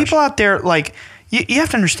and for people out there, like, you have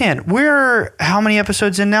to understand, we're how many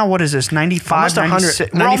episodes in now? What is this? 95,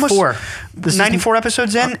 96? 94. 94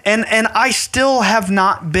 episodes in, and I still have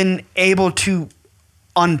not been able to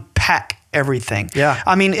unpack everything. Yeah.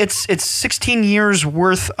 I mean, it's 16 years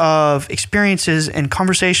worth of experiences and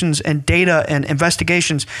conversations and data and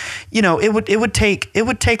investigations. You know, it would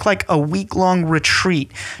take like a week-long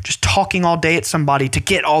retreat just talking all day at somebody to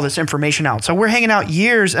get all this information out. So we're hanging out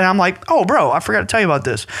years and I'm like, "Oh, bro, I forgot to tell you about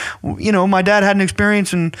this. You know, my dad had an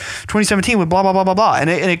experience in 2017 with blah blah blah blah blah." And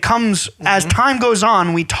it comes as time goes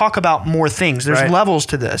on, we talk about more things. There's levels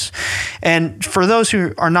to this. And for those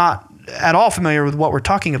who are not at all familiar with what we're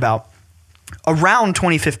talking about, around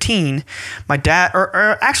 2015, my dad,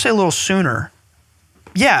 or actually a little sooner,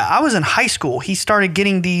 I was in high school. He started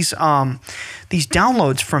getting these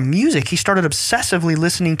downloads from music. He started obsessively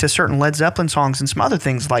listening to certain Led Zeppelin songs and some other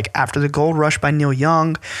things like After the Gold Rush by Neil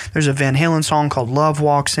Young. There's a Van Halen song called Love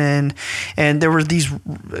Walks In. And there were these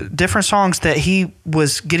different songs that he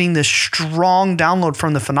was getting this strong download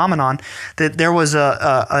from the phenomenon that there was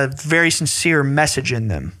a very sincere message in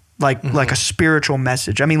them. Like a spiritual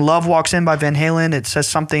message. I mean, Love Walks In by Van Halen, it says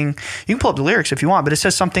something, you can pull up the lyrics if you want, but it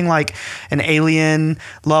says something like an alien,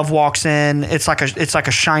 love walks in, it's like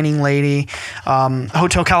a shining lady.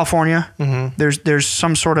 Hotel California, there's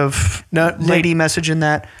some sort of lady message in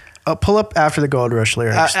that. Pull up After the Gold Rush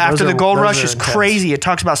lyrics. After the Gold Rush is crazy. It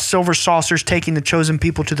talks about silver saucers taking the chosen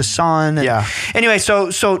people to the sun. And anyway,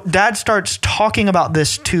 so Dad starts talking about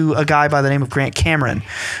this to a guy by the name of Grant Cameron,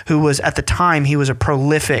 who was at the time, he was a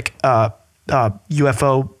prolific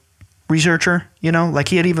UFO researcher. You know, like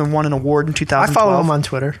he had even won an award in 2012. I follow him on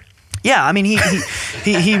Twitter. Yeah, I mean,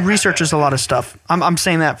 he researches a lot of stuff. I'm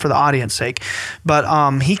saying that for the audience sake. But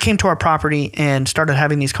he came to our property and started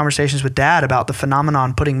having these conversations with Dad about the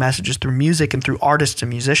phenomenon, putting messages through music and through artists and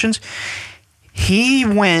musicians. He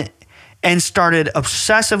went and started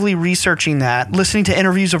obsessively researching that, listening to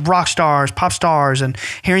interviews of rock stars, pop stars, and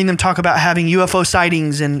hearing them talk about having UFO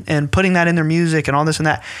sightings and putting that in their music and all this and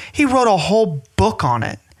that. He wrote a whole book on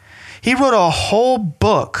it. He wrote a whole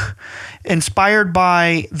book inspired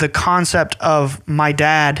by the concept of my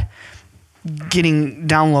dad getting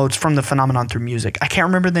downloads from the phenomenon through music. I can't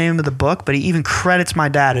remember the name of the book, but he even credits my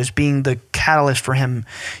dad as being the catalyst for him,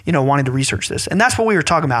 you know, wanting to research this. And that's what we were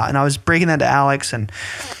talking about. And I was breaking that to Alex, and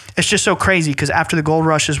it's just so crazy because After the Gold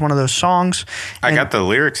Rush is one of those songs. I got the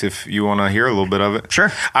lyrics if you want to hear a little bit of it.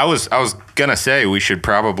 Sure. I was gonna say we should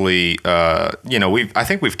probably, I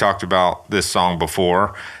think we've talked about this song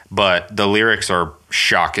before, but the lyrics are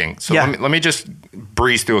shocking. So let me just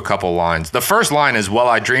breeze through a couple lines. The first line is, "Well,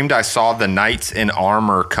 I dreamed I saw the knights in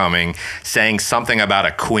armor coming, saying something about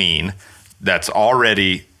a queen." That's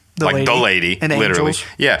already the lady, and literally. Angels.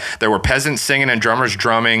 Yeah, there were peasants singing and drummers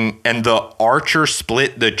drumming, and the archer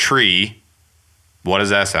split the tree. What does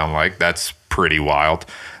that sound like? That's pretty wild.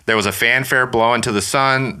 There was a fanfare blowing to the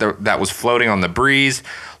sun that was floating on the breeze.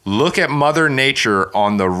 Look at Mother Nature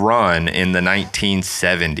on the run in the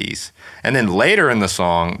 1970s. And then later in the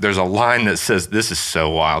song, there's a line that says, this is so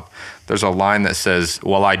wild. There's a line that says,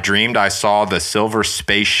 "Well, I dreamed I saw the silver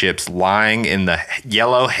spaceships lying in the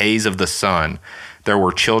yellow haze of the sun. There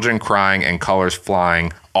were children crying and colors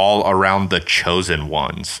flying all around the chosen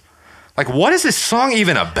ones." Like, what is this song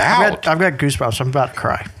even about? I've got goosebumps. I'm about to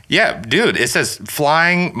cry. Yeah, dude, it says,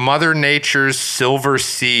 "Flying Mother Nature's silver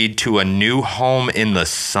seed to a new home in the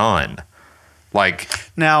sun." Like,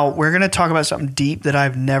 now we're going to talk about something deep that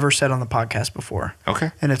I've never said on the podcast before.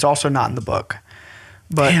 Okay. And it's also not in the book.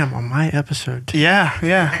 But damn, on my episode.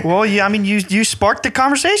 Yeah. Well, I mean, you sparked the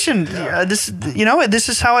conversation. This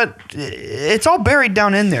is how it's all buried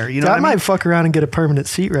down in there. You know, I might fuck around and get a permanent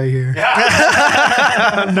seat right here.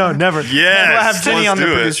 No, never. Yes, we'll have Jenny on the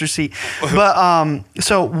producer seat. But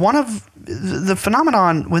so one of the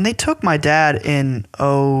phenomenon, when they took my dad in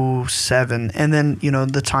 2007, and then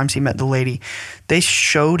the times he met the lady, they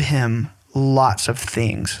showed him lots of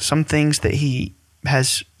things. Some things that he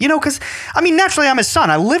has, because I mean, naturally I'm his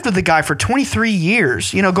son. I lived with the guy for 23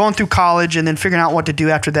 years, going through college and then figuring out what to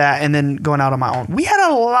do after that and then going out on my own. We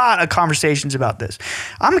had a lot of conversations about this.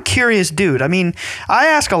 I'm a curious dude. I mean, I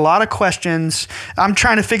ask a lot of questions. I'm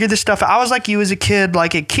trying to figure this stuff out. I was like you as a kid,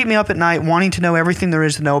 like it kept me up at night wanting to know everything there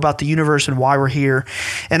is to know about the universe and why we're here.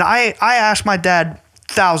 And I asked my dad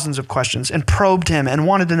thousands of questions and probed him and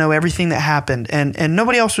wanted to know everything that happened. And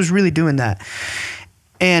nobody else was really doing that.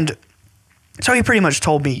 And so he pretty much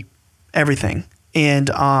told me everything. And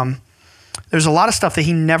There's a lot of stuff that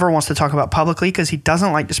he never wants to talk about publicly because he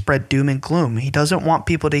doesn't like to spread doom and gloom. He doesn't want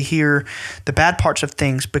people to hear the bad parts of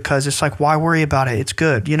things because it's like, why worry about it? It's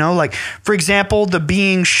good. You know, like, for example, the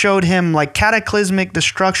being showed him like cataclysmic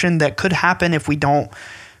destruction that could happen if we don't,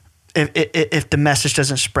 if the message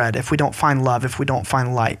doesn't spread, if we don't find love, if we don't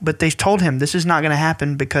find light. But they told him this is not going to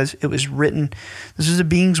happen because it was written. This is a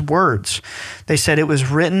being's words. They said it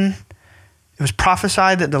was written, it was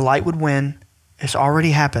prophesied that the light would win. It's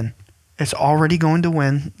already happened. It's already going to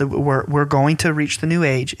win. We're going to reach the new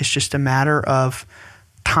age. It's just a matter of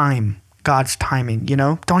time, God's timing, you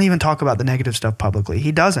know? Don't even talk about the negative stuff publicly.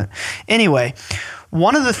 He doesn't. Anyway,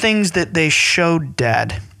 one of the things that they showed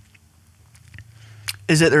Dad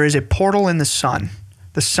is that there is a portal in the sun.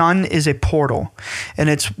 The sun is a portal, and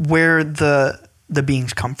it's where the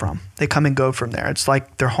beings come from. They come and go from there. It's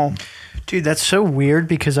like their home. Dude, that's so weird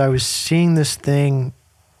because I was seeing this thing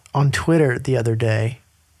on Twitter the other day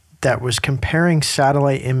that was comparing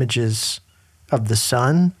satellite images of the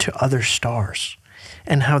sun to other stars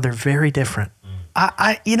and how they're very different.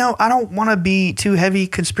 I don't want to be too heavy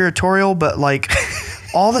conspiratorial, but like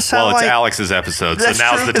all the satellite. Well, it's Alex's episode, so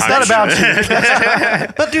now's true. the time. It's not about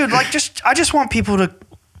you. But dude, like, I just want people to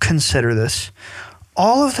consider this.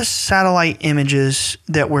 All of the satellite images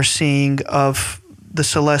that we're seeing of the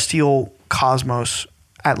celestial cosmos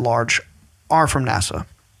at large are from NASA.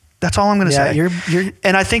 That's all I'm going to say.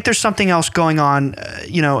 And I think there's something else going on,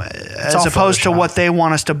 as opposed to what they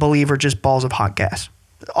want us to believe are just balls of hot gas.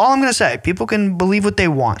 All I'm going to say, people can believe what they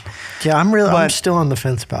want. Yeah, I'm still on the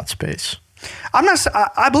fence about space. I'm not.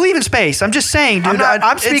 I believe in space. I'm just saying, dude.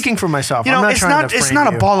 I'm speaking for myself. You know, I'm not it's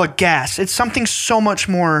not a ball of gas. It's something so much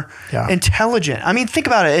more intelligent. I mean, think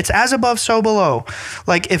about it. It's as above, so below.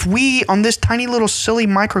 Like if we, on this tiny little silly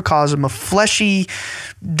microcosm of fleshy,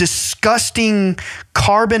 disgusting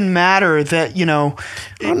carbon matter that, you know.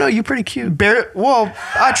 Oh no, you're pretty cute. Well,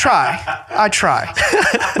 I try.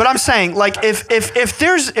 But I'm saying, like, if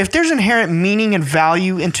there's inherent meaning and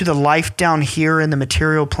value into the life down here in the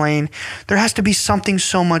material plane, there has to be something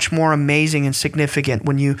so much more amazing and significant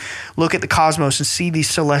when you look at the cosmos and see these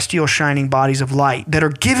celestial shining bodies of light that are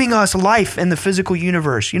giving us life in the physical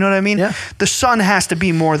universe. You know what I mean? Yeah. The sun has to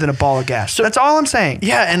be more than a ball of gas. So that's all I'm saying.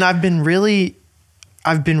 Yeah, and I've been really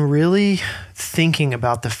thinking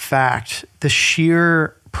about the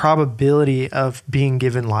sheer probability of being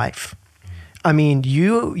given life. I mean,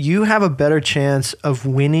 you have a better chance of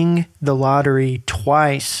winning the lottery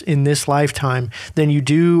twice in this lifetime than you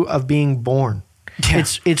do of being born. Yeah.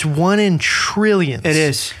 It's 1 in trillions. It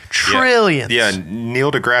is. Trillions. Yeah.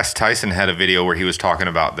 Neil deGrasse Tyson had a video where he was talking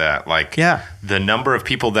about that. Like the number of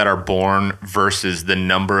people that are born versus the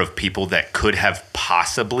number of people that could have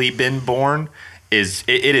possibly been born is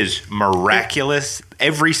miraculous.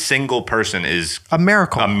 Every single person is a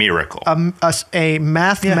miracle. A miracle. A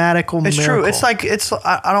mathematical it's miracle. True. It's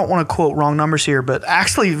I don't want to quote wrong numbers here, but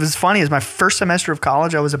actually it was funny. Is my first semester of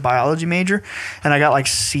college, I was a biology major, and I got like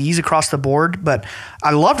C's across the board. But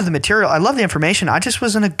I loved the material. I loved the information. I just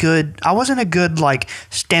wasn't a good like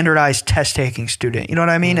standardized test taking student. You know what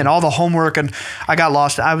I mean? And all the homework, and I got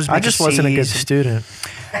lost. I just wasn't a good student.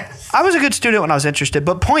 I was a good student when I was interested,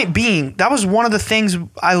 but point being, that was one of the things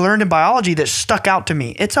I learned in biology that stuck out to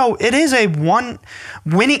me.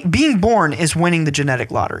 Being born is winning the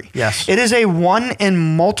genetic lottery. Yes. It is a one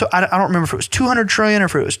in multi, I don't remember if it was 200 trillion or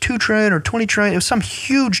if it was 2 trillion or 20 trillion. It was some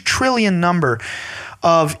huge trillion number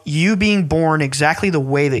of you being born exactly the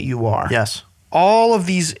way that you are. Yes. All of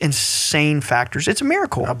these insane factors. It's a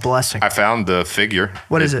miracle. A blessing. I found the figure.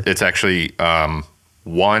 What is it? It's actually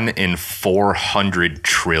 1 in 400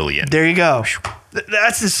 trillion. There you go.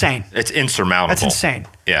 That's insane. It's insurmountable. That's insane.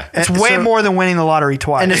 Yeah. It's way more than winning the lottery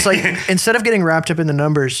twice. And it's like, instead of getting wrapped up in the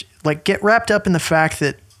numbers, like get wrapped up in the fact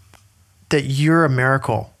that you're a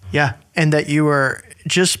miracle. Yeah. And that you are,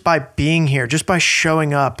 just by being here, just by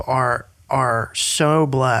showing up, are so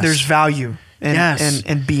blessed. There's value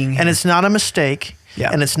in being here. And it's not a mistake.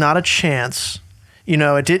 Yeah. And it's not a chance. You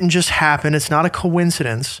know, it didn't just happen. It's not a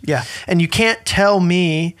coincidence. Yeah. And you can't tell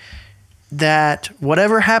me that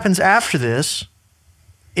whatever happens after this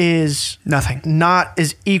is nothing. Not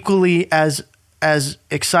as equally as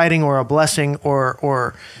exciting or a blessing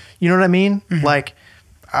or you know what I mean? Mm-hmm. Like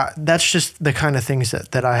that's just the kind of things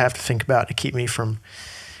that I have to think about to keep me from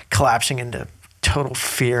collapsing into total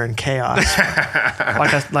fear and chaos.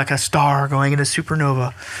 like a star going into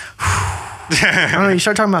supernova. I don't know. You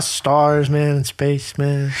start talking about stars, man, and space,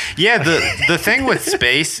 man. Yeah, the thing with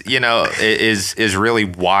space, you know, is really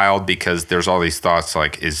wild because there's all these thoughts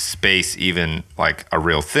like, is space even like a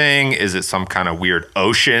real thing? Is it some kind of weird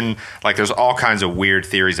ocean? Like, there's all kinds of weird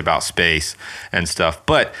theories about space and stuff.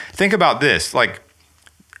 But think about this, like,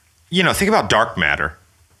 you know, think about dark matter.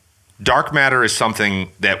 Dark matter is something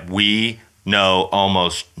that we know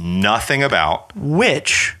almost nothing about.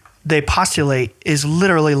 Which they postulate is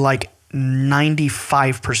literally like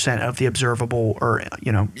 95% of the observable or,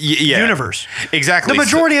 you know, universe. Exactly. The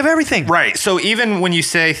majority of everything. Right. So even when you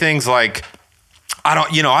say things like, I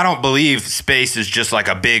don't believe space is just like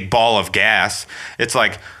a big ball of gas. It's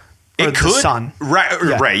like, it could. The sun.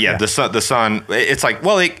 Right. Yeah. The sun. It's like,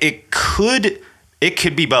 well, it could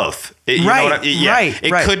be both.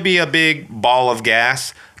 It could be a big ball of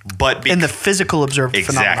gas. But in the physical observed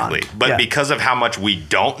phenomenon. Exactly. But because of how much we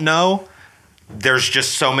don't know, there's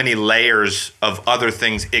just so many layers of other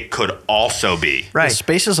things it could also be. Right. Yeah,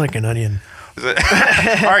 space is like an onion. All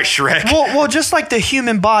right, Shrek. Well, just like the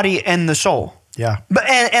human body and the soul. Yeah. But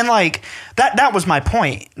and like that was my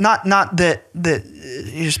point. Not that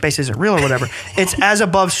space isn't real or whatever. It's as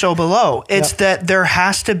above, so below. It's that there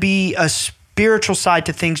has to be a spiritual side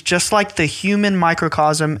to things, just like the human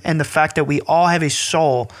microcosm and the fact that we all have a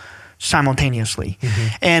soul simultaneously.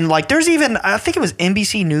 Mm-hmm. And like there's even, I think it was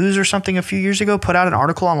NBC News or something a few years ago, put out an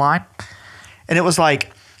article online, and it was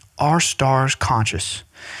like, are stars conscious?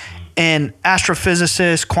 And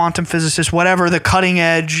astrophysicists, quantum physicists, whatever the cutting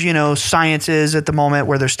edge, you know, science is at the moment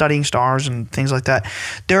where they're studying stars and things like that,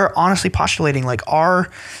 they're honestly postulating like, are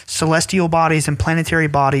celestial bodies and planetary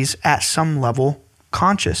bodies at some level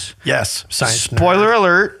conscious? Yes. Science. Spoiler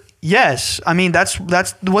alert. Yes. I mean, that's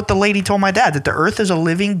what the lady told my dad, that the earth is a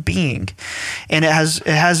living being and it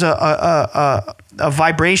has a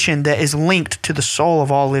vibration that is linked to the soul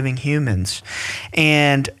of all living humans,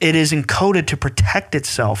 and it is encoded to protect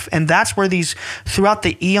itself. And that's where throughout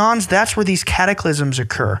the eons, that's where these cataclysms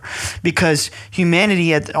occur, because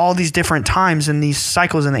humanity at all these different times in these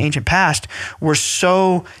cycles in the ancient past were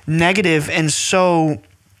so negative and so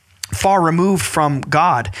far removed from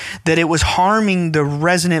God that it was harming the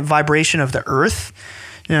resonant vibration of the earth.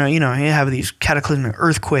 You know, you have these cataclysmic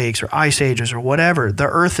earthquakes or ice ages or whatever. The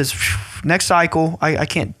earth is, next cycle, I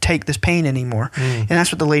can't take this pain anymore. And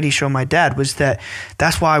that's what the lady showed my dad, was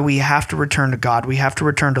that's why we have to return to God. We have to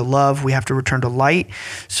return to love. We have to return to light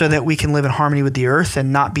so that we can live in harmony with the earth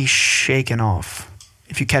and not be shaken off,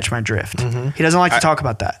 if you catch my drift. Mm-hmm. He doesn't like to talk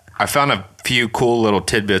about that. I found a few cool little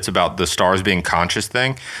tidbits about the stars being conscious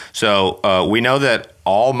thing. So we know that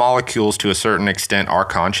all molecules to a certain extent are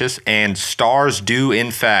conscious, and stars do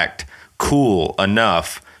in fact cool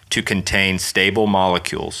enough to contain stable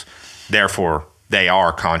molecules. Therefore, they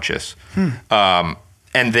are conscious. And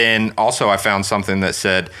then also I found something that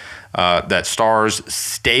said that stars'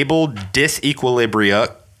 stable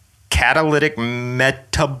disequilibria, catalytic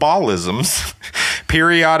metabolisms,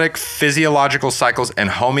 periodic physiological cycles, and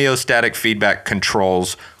homeostatic feedback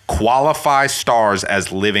controls qualify stars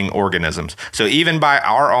as living organisms. So even by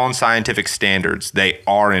our own scientific standards, they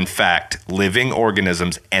are in fact living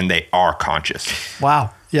organisms and they are conscious.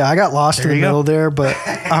 Wow. Yeah, I got lost in the middle there, but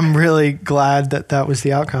I'm really glad that was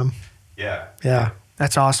the outcome. Yeah. Yeah.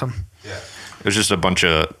 That's awesome. Yeah. There's just a bunch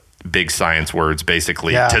of big science words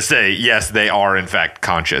basically to say, yes, they are in fact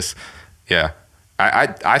conscious. Yeah.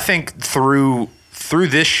 I think through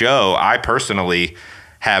this show, I personally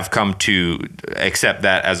have come to accept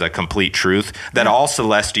that as a complete truth, that all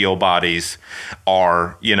celestial bodies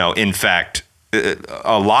are, you know, in fact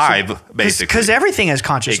alive, basically. Because everything has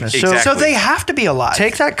consciousness. Exactly. So they have to be alive.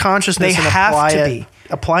 Take that consciousness and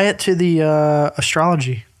apply it to the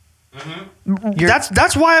astrology. Mm-hmm.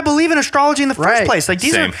 That's why I believe in astrology in the first place. Like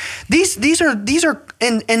these are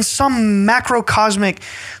in some macrocosmic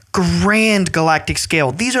grand galactic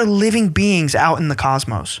scale. These are living beings out in the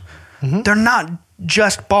cosmos. Mm-hmm. They're not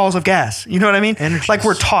just balls of gas. You know what I mean? Energies. Like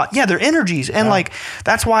we're taught. Yeah, they're energies. And like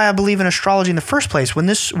that's why I believe in astrology in the first place. When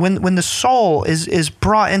the soul is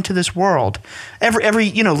brought into this world, every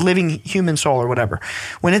you know, living human soul or whatever,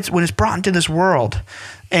 when it's brought into this world,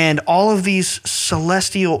 and all of these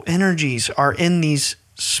celestial energies are in these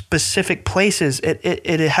specific places,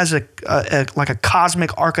 it has a like a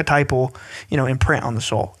cosmic archetypal, you know, imprint on the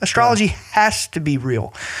soul. Astrology has to be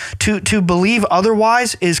real. To believe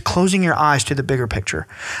otherwise is closing your eyes to the bigger picture.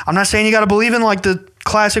 I'm not saying you got to believe in like the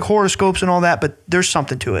classic horoscopes and all that, but there's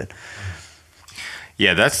something to it.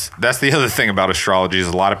 Yeah, that's the other thing about astrology is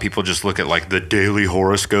a lot of people just look at like the daily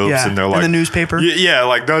horoscopes and they're like, in the newspaper. Yeah,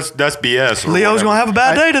 like that's BS. Leo's gonna have a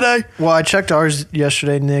bad day today. Well, I checked ours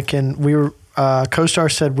yesterday, Nick, and we were Co-Star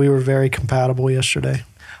said we were very compatible yesterday.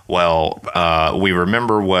 Well, we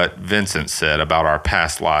remember what Vincent said about our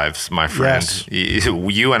past lives, my friend. Yes.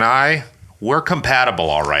 You and I, we're compatible,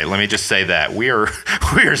 all right. Let me just say that. We are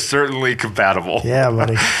certainly compatible. Yeah,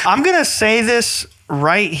 buddy. I'm going to say this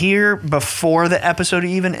right here before the episode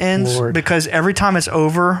even ends, because every time it's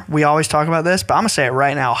over, we always talk about this, but I'm going to say it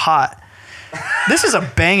right now, hot. This is a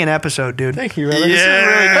banging episode, dude. Thank you, brother. Yeah. This is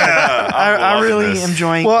really good. I really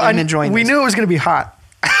enjoying this. We knew it was going to be hot.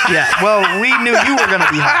 Yeah, well, we knew you were going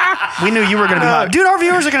to be hot. We knew you were going to be hot. Dude, our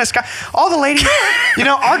viewers are going to all the ladies,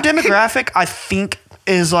 our demographic, I think,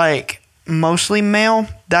 is like mostly male.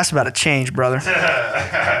 That's about to change, brother.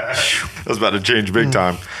 That's about to change big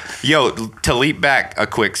time. Yo, to leap back a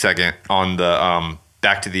quick second on the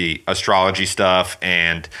back to the astrology stuff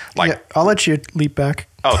and like... Yeah, I'll let you leap back.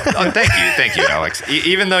 Oh, thank you, Alex.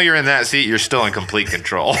 Even though you're in that seat, you're still in complete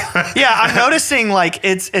control. Yeah, I'm noticing like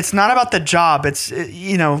it's not about the job. It's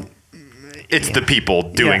it's the people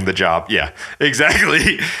doing the job. Yeah,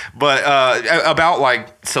 exactly. But about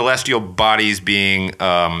like celestial bodies being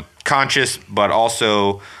conscious, but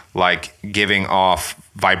also like giving off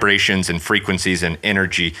vibrations and frequencies and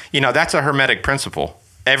energy. That's a Hermetic principle.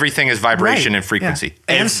 Everything is vibration and frequency.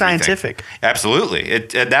 Yeah. And scientific. Absolutely.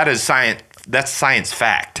 That is science. That's science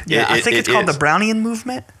fact. Yeah, I think it's called the Brownian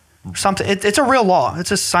movement. Something. It's a real law. It's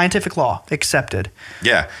a scientific law accepted.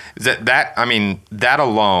 Yeah, that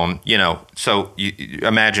alone. So you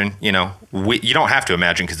imagine. You don't have to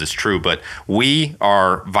imagine because it's true. But we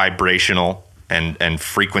are vibrational and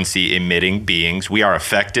frequency emitting beings. We are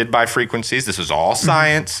affected by frequencies. This is all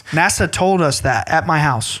science. NASA told us that at my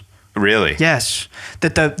house. Really? Yes.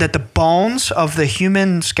 That the bones of the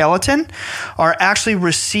human skeleton are actually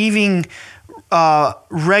receiving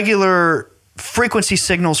regular frequency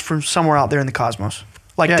signals from somewhere out there in the cosmos.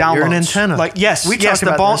 Like downloads. You're an antenna. Like yes, we talked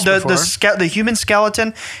about this before. The human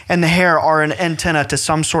skeleton and the hair are an antenna to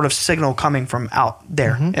some sort of signal coming from out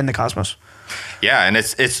there in the cosmos. Yeah, and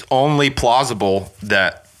it's only plausible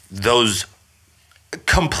that those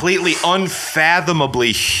completely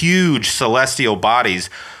unfathomably huge celestial bodies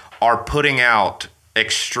are putting out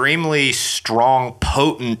extremely strong,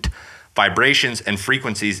 potent vibrations and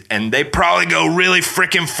frequencies, and they probably go really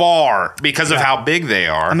freaking far because of how big they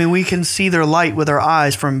are. I mean, we can see their light with our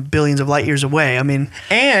eyes from billions of light years away.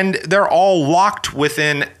 And they're all locked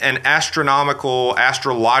within an astrological,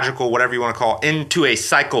 whatever you want to call it, into a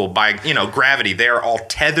cycle by, gravity. They are all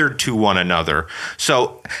tethered to one another.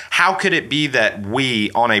 So how could it be that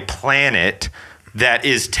we on a planet that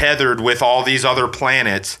is tethered with all these other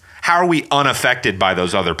planets, how are we unaffected by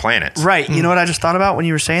those other planets? Right. You know what I just thought about when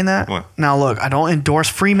you were saying that? What? Now, look, I don't endorse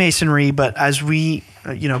Freemasonry, but as we,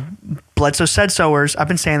 Bledsoe said sowers, I've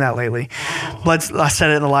been saying that lately. I said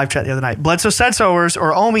it in the live chat the other night. Bledsoe said sowers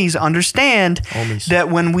or Ohmies understand that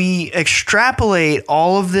when we extrapolate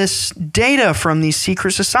all of this data from these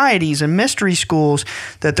secret societies and mystery schools,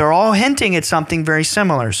 that they're all hinting at something very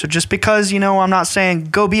similar. So just because, I'm not saying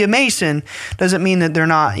go be a Mason doesn't mean that they're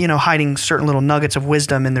not, hiding certain little nuggets of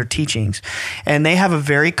wisdom in their teachings. And they have a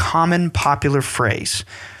very common popular phrase,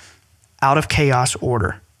 out of chaos,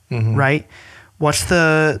 order, right? What's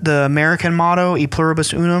the American motto? E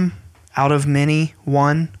pluribus unum, out of many,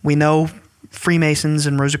 one. We know Freemasons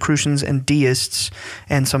and Rosicrucians and deists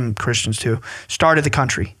and some Christians too started the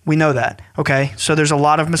country. We know that. Okay, so there's a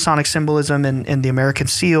lot of Masonic symbolism in the American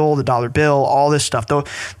seal, the dollar bill, all this stuff. Though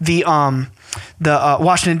the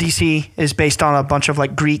Washington D.C. is based on a bunch of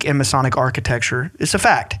like Greek and Masonic architecture. It's a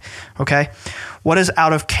fact. Okay, what does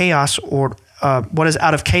out of chaos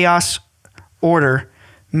order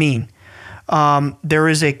mean? There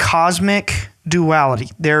is a cosmic duality.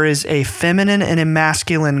 There is a feminine and a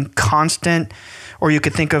masculine constant, or you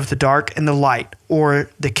could think of the dark and the light, or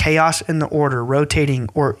the chaos and the order rotating,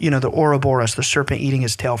 or, the Ouroboros, the serpent eating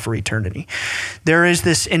his tail for eternity. There is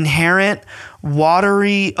this inherent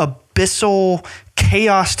watery, abyssal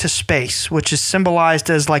chaos to space, which is symbolized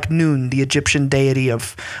as like Nun, the Egyptian deity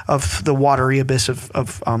of the watery abyss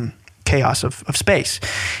of chaos of space.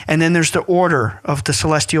 And then there's the order of the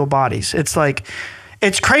celestial bodies.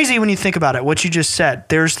 It's crazy when you think about it, what you just said.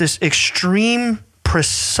 There's this extreme,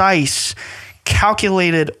 precise,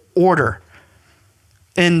 calculated order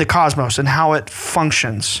in the cosmos and how it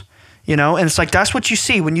functions, and it's like that's what you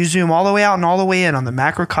see when you zoom all the way out and all the way in on the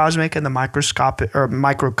macrocosmic and the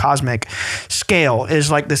microcosmic scale,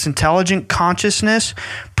 is like this intelligent consciousness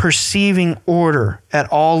perceiving order at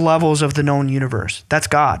all levels of the known universe. That's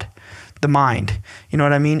God. The mind. You know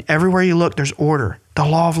what I mean? Everywhere you look, there's order. The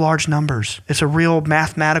law of large numbers. It's a real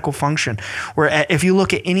mathematical function where if you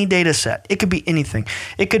look at any data set, it could be anything.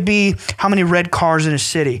 It could be how many red cars in a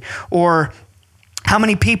city, or how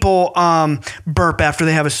many people burp after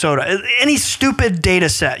they have a soda. Any stupid data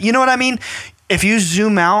set. You know what I mean? If you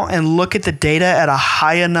zoom out and look at the data at a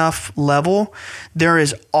high enough level, there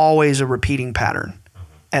is always a repeating pattern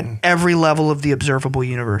at every level of the observable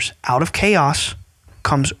universe. Out of chaos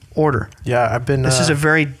comes order. Yeah, This is a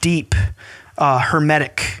very deep,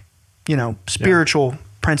 hermetic, spiritual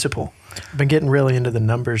principle. I've been getting really into the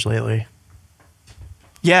numbers lately.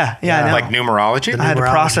 Yeah, I know. Like numerology? I had to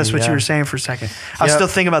process what you were saying for a second. I was still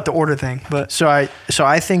thinking about the order thing, but so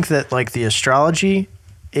I think that like the astrology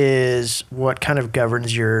is what kind of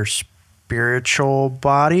governs your spiritual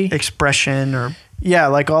body, expression, or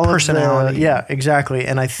like all personality. of the, exactly.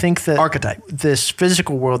 And I think that archetype, this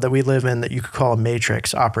physical world that we live in, that you could call a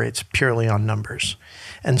matrix, operates purely on numbers.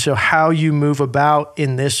 And so how you move about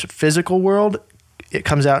in this physical world, it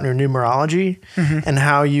comes out in your numerology, and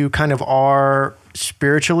how you kind of are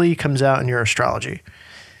spiritually comes out in your astrology.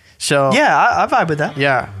 So yeah, I vibe with that.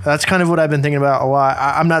 Yeah, that's kind of what I've been thinking about a lot.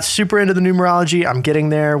 I'm not super into the numerology. I'm getting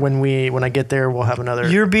there. When I get there, we'll have another.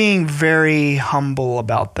 You're being very humble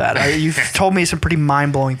about that. You've told me some pretty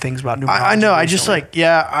mind blowing things about numerology. I know. Recently.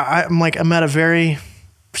 I just I'm at a very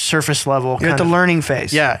surface level. You're at the learning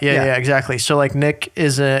phase. Yeah, exactly. So like Nick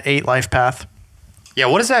is a 8 life path. Yeah,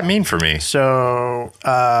 what does that mean for me? So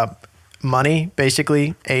money,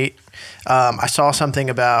 basically 8. I saw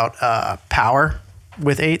something about power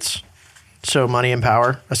with 8s. So money and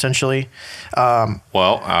power, essentially.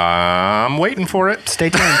 Well, I'm waiting for it. Stay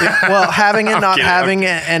tuned. Well, having it, not having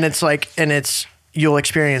it, and it's you'll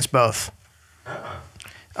experience both.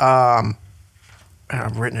 I've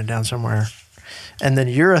written it down somewhere. And then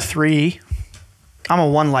you're a 3. I'm a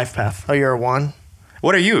 1 life path. Oh, you're a 1?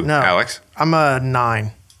 What are you, No, Alex? I'm a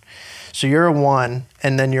 9. So you're a 1,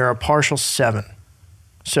 and then you're a partial 7.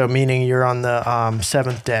 So meaning you're on the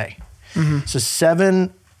 7th day. So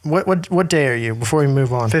 7. What day are you? Before we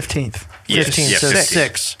move on, 15th. 15th. So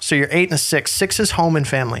 6. So you're 8 and a 6. 6 is home and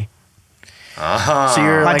family. So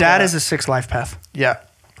you're my dad is a 6 life path. Yeah,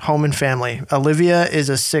 home and family. Olivia is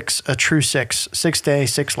a 6, a true 6. 6 day,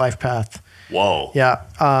 6 life path. Whoa. Yeah.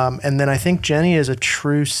 And then I think Jenny is a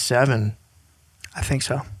true 7. I think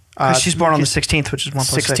so. She's born on the 16th, which is 1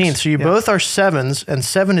 plus 16th. 6. So you both are 7s, and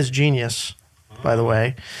 7 is genius, by the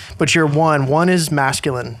way. But you're 1. 1 is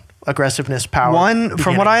masculine, aggressiveness, power. 1,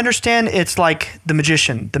 from what I understand, it's like the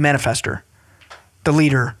magician, the manifester, the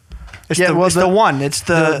leader. It's the 1. It's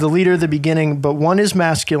the leader, the beginning. But 1 is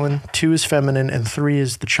masculine, 2 is feminine, and 3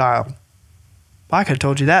 is the child. I could have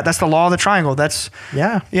told you that. That's the law of the triangle. That's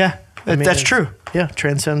that's true. Yeah,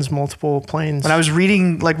 transcends multiple planes. When I was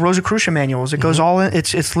reading like Rosicrucian manuals, it goes all in.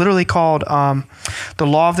 It's literally called the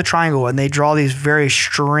law of the triangle, and they draw these very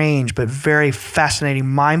strange but very fascinating,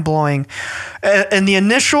 mind blowing. And the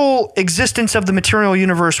initial existence of the material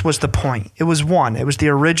universe was the point. It was 1. It was the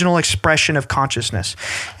original expression of consciousness,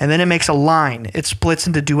 and then it makes a line. It splits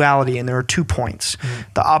into duality, and there are 2 points,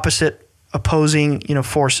 the opposite opposing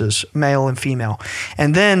forces, male and female,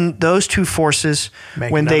 and then those 2 forces,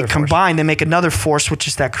 when they combine, they make another force, which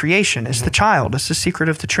is that creation. It's the child. It's the secret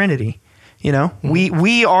of the Trinity.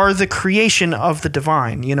 We are the creation of the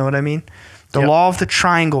divine. You know what I mean? The law of the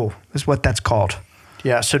triangle is what that's called.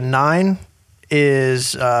 Yeah. So 9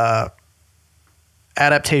 is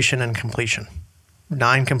adaptation and completion.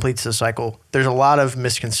 9 completes the cycle. There's a lot of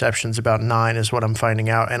misconceptions about 9, is what I'm finding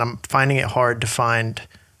out, and I'm finding it hard to find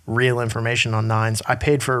real information on 9s. I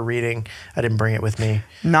paid for a reading. I didn't bring it with me.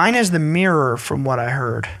 9 is the mirror, from what I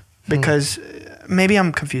heard, because maybe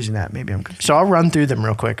I'm confusing that. So I'll run through them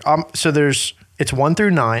real quick. So it's 1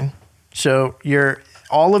 through 9. So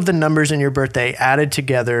all of the numbers in your birthday added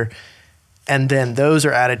together, and then those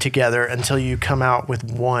are added together until you come out with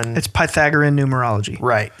 1. It's Pythagorean numerology.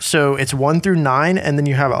 Right. So it's 1 through 9, and then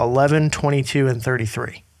you have 11, 22, and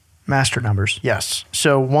 33. Master numbers. Yes.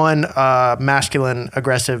 So 1, masculine,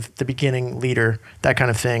 aggressive, the beginning, leader, that kind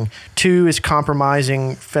of thing. 2 is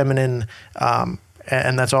compromising, feminine, and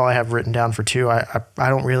that's all I have written down for 2. I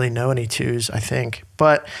don't really know any 2s, I think.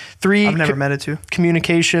 But 3, I've never met a 2.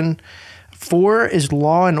 Communication. 4 is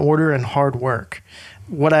law and order and hard work.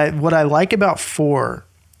 What I like about 4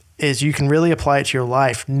 is you can really apply it to your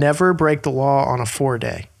life. Never break the law on a 4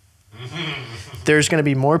 day. there's going to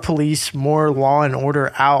be more police, more law and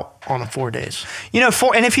order out on 4 days.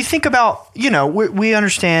 And if you think about, we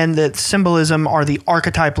understand that symbolism are the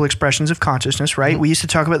archetypal expressions of consciousness, right? We used to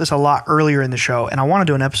talk about this a lot earlier in the show, and I want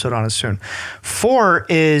to do an episode on it soon. 4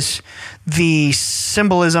 is the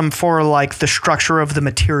symbolism for like the structure of the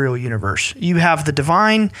material universe. You have the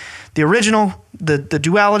divine, the original, the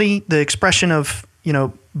duality, the expression of,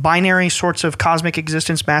 binary sorts of cosmic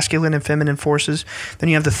existence, masculine and feminine forces. Then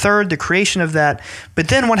you have the third, the creation of that. But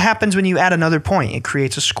then what happens when you add another point? It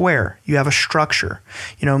creates a square. You have a structure.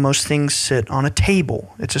 Most things sit on a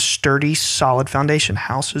table. It's a sturdy, solid foundation.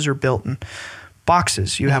 Houses are built in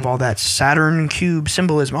boxes. You have all that Saturn cube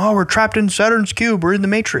symbolism. Oh, we're trapped in Saturn's cube. We're in the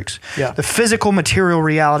matrix. Yeah. The physical material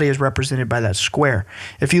reality is represented by that square.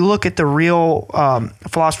 If you look at the real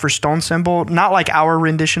Philosopher's Stone symbol, not like our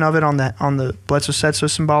rendition of it on the Bledsoe Setso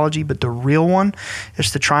symbology, but the real one,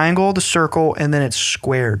 it's the triangle, the circle, and then it's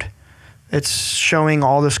squared. It's showing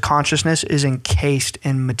all this consciousness is encased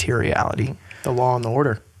in materiality. The law and the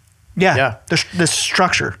order. Yeah. The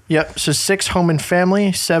structure. Yep. So 6, home and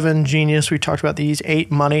family. 7, genius. We talked about these. 8,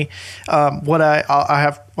 money.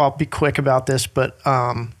 I'll be quick about this, but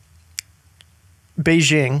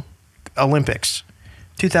Beijing Olympics.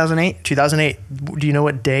 2008? 2008. Do you know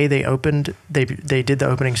what day they opened? They did the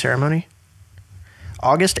opening ceremony?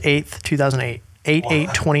 August 8th, 2008.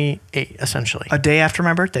 8/8/28, essentially. A day after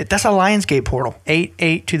my birthday. That's a Lionsgate portal.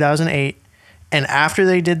 8/8/2008. And after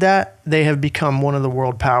they did that, they have become one of the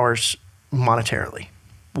world powers monetarily.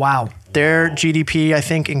 Wow. Their GDP, I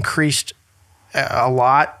think, increased a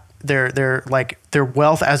lot. Their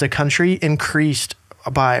wealth as a country increased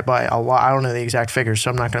by a lot. I don't know the exact figures, so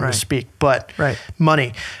I'm not going to speak. But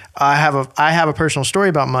money. I have a personal story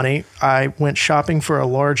about money. I went shopping for a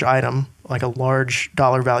large item, like a large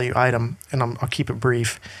dollar value item, and I'll keep it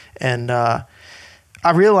brief. And I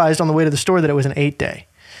realized on the way to the store that it was an 8-day.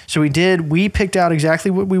 So we picked out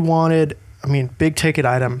exactly what we wanted. I mean, big ticket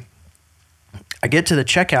item. I get to the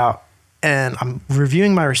checkout and I'm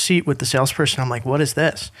reviewing my receipt with the salesperson. I'm like, what is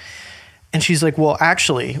this? And she's like, well,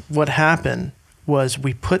 actually what happened was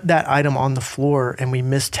we put that item on the floor and we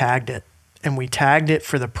mistagged it. And we tagged it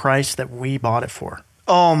for the price that we bought it for.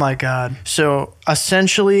 Oh my God. So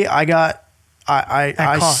essentially I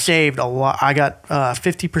saved a lot. I got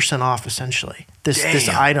 50% off essentially. This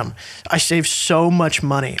item. I saved so much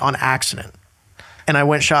money on accident. And I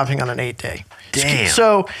went shopping on an 8-day. Damn.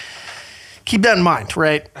 So keep that in mind,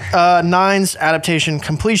 right? 9's adaptation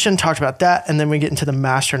completion, talked about that. And then we get into the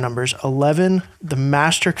master numbers. 11, the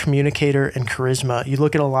master communicator and charisma. You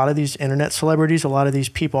look at a lot of these internet celebrities, a lot of these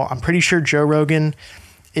people. I'm pretty sure Joe Rogan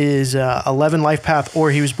is 11 life path, or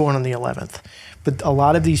he was born on the 11th. But a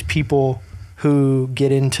lot of these people who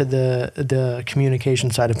get into the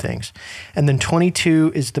communication side of things. And then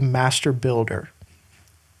 22 is the master builder.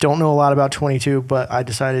 Don't know a lot about 22, but I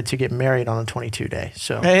decided to get married on a 22 day.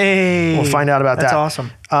 So we'll find out about that. That's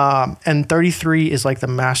awesome. And 33 is like the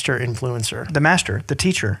master influencer. The master, the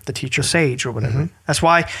teacher, the sage or whatever. Mm-hmm. That's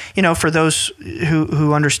why, for those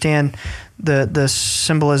who understand the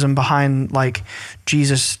symbolism behind like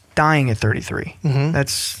Jesus dying at 33,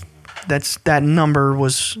 that number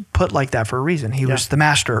was put like that for a reason. He was the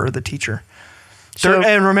master or the teacher. So,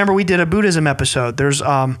 and remember, we did a Buddhism episode. There's,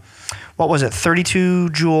 what was it, 32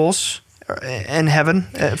 jewels in heaven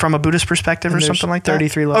from a Buddhist perspective or something like that?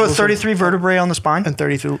 33 levels. 33 vertebrae on the spine. And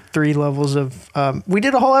 33 levels of, we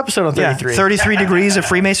did a whole episode on 33. Yeah, 33 degrees of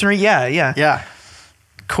Freemasonry. Yeah.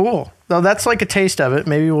 Cool. Well, that's like a taste of it.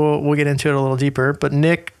 Maybe we'll get into it a little deeper. But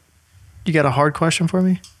Nick, you got a hard question for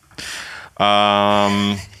me?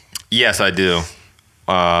 Yes, I do.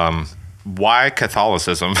 Why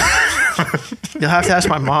Catholicism? You'll have to ask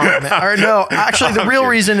my mom. Or no, actually, the real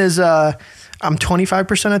reason is I'm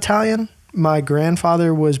 25% Italian. My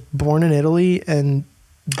grandfather was born in Italy, and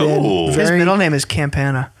then his middle name is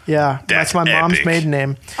Campana. Yeah, that's my mom's maiden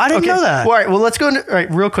name. I didn't know that. All right, well, let's go into, all right,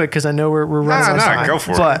 real quick, because I know we're running out of time. Go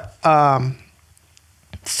for it. But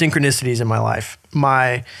synchronicities in my life.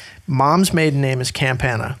 My mom's maiden name is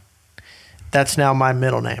Campana. That's now my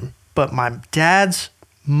middle name. But my dad's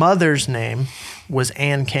mother's name was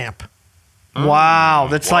Ann Camp. Wow,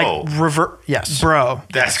 that's like Yes, bro.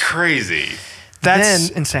 That's crazy. That's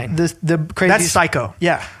insane. The crazy. That's psycho.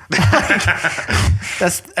 Yeah.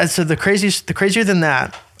 So the crazier than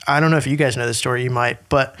that. I don't know if you guys know this story. You might,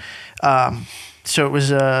 but so it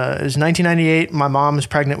was 1998. My mom was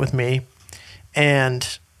pregnant with me,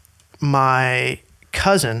 and my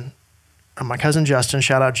cousin Justin.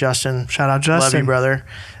 Shout out Justin. Love you, brother.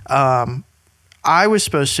 I was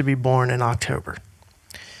supposed to be born in October.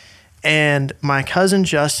 And my cousin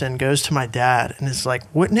Justin goes to my dad and is like,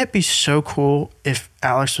 wouldn't it be so cool if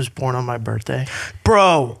Alex was born on my birthday?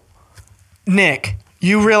 Bro, Nick,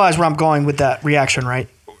 you realize where I'm going with that reaction, right?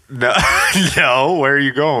 No, no. Where are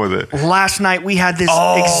you going with it? Last night we had this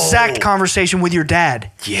exact conversation with your dad.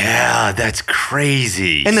 Yeah, that's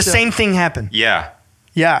crazy. And the same thing happened. Yeah.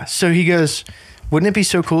 Yeah. So he goes, wouldn't it be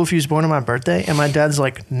so cool if he was born on my birthday? And my dad's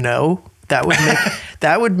like, no, that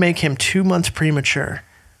would make him 2 months premature.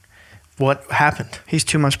 What happened? He's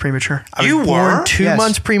 2 months premature. I was born 2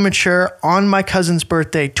 months premature on my cousin's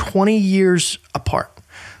birthday, 20 years apart.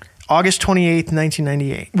 August 28th,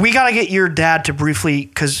 1998. We got to get your dad to briefly,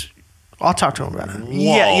 because I'll talk to him about it.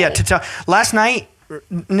 Yeah, to tell. Last night,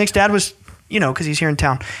 Nick's dad was, because he's here in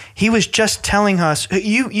town. He was just telling us,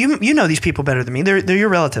 you know these people better than me. They're your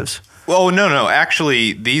relatives. Oh, no.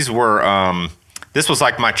 Actually, these were, this was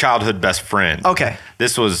like my childhood best friend. Okay.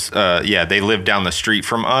 This was, they lived down the street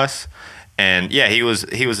from us. And yeah, he was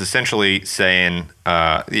essentially saying,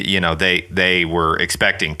 they were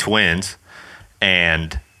expecting twins,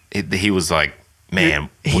 and he was like, man,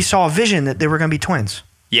 he saw a vision that they were going to be twins.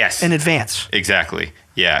 Yes, in advance. Exactly.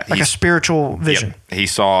 Yeah, like a spiritual vision. Yep. He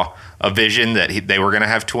saw a vision that they were going to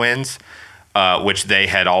have twins, which they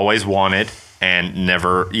had always wanted and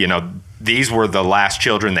never. These were the last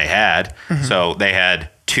children they had, so they had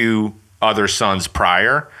 2 other sons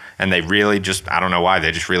prior. And they really I don't know why,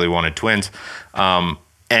 they just really wanted twins.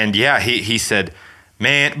 And yeah, he said,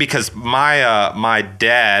 man, because my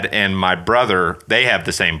dad and my brother, they have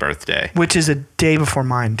the same birthday. Which is a day before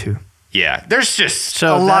mine, too. Yeah, there's just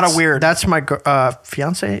a lot of weird. That's my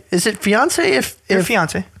fiance. Is it fiance if your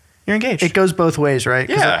fiance? You're engaged. It goes both ways, right?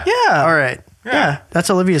 Yeah. All right. Yeah.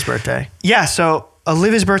 That's Olivia's birthday. Yeah, so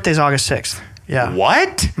Olivia's birthday is August 6th. Yeah.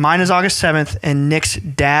 What? Mine is August 7th, and Nick's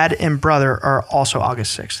dad and brother are also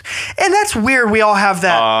August 6th. And that's weird. We all have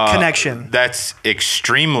that connection. That's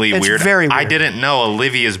extremely weird. It's very weird. I didn't know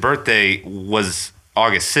Olivia's birthday was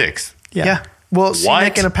August 6th. Yeah. Well, see,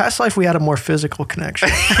 Nick, in a past life, we had a more physical connection.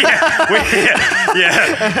 We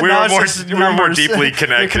were more deeply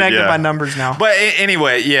connected. You're connected by numbers now. But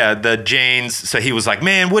anyway, yeah, the Janes. So he was like,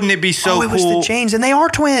 "Man, wouldn't it be so cool?" It was the Janes, and they are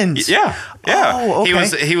twins. Yeah. Oh,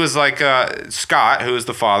 okay. He was like Scott, who was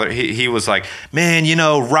the father. He was like, "Man,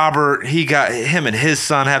 Robert. Him and his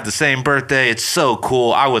son have the same birthday. It's so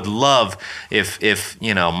cool. I would love if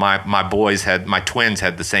my twins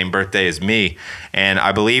had the same birthday as me." And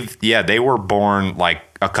I believe, they were born like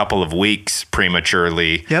a couple of weeks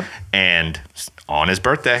prematurely. Yep. And on his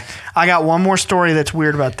birthday. I got one more story that's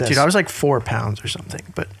weird about this. Dude, I was like 4 pounds or something.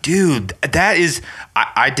 But dude, that is,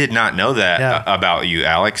 I did not know that about you,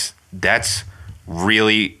 Alex. That's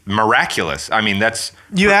really miraculous. I mean, that's...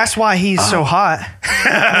 You asked why he's so hot.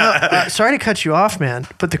 Sorry to cut you off, man.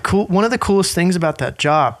 But one of the coolest things about that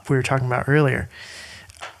job we were talking about earlier,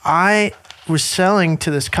 I was selling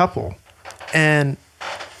to this couple, and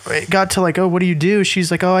it got to like, oh, what do you do?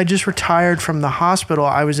 She's like, oh, I just retired from the hospital.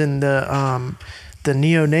 I was in the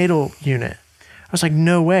neonatal unit. I was like,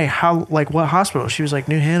 no way. How, like, what hospital? She was like,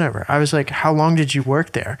 New Hanover. I was like, how long did you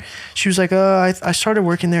work there? She was like, I started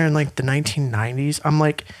working there in like the 1990s. I'm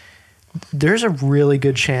like, there's a really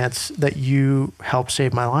good chance that you helped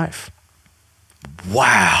save my life.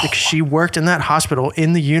 Wow. Because she worked in that hospital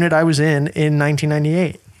in the unit I was in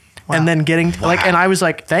 1998. Wow. And then and I was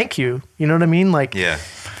like, thank you. You know what I mean? Like,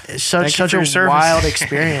 such a wild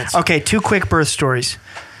experience. Okay, 2 quick birth stories.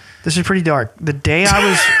 This is pretty dark. The day I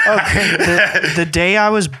was the day I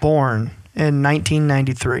was born in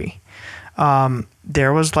 1993,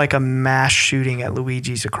 there was like a mass shooting at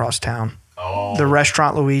Luigi's across town. Oh. The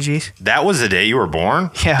restaurant Luigi's. That was the day you were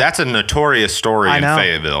born? Yeah. That's a notorious story in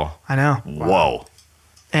Fayetteville. I know. Whoa.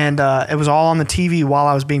 And it was all on the TV while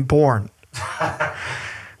I was being born.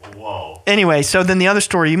 Whoa. Anyway, so then the other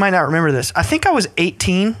story, you might not remember this. I think I was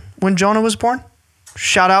 18 when Jonah was born.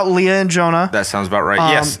 Shout out Leah and Jonah. That sounds about right.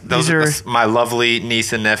 Yes, that's my lovely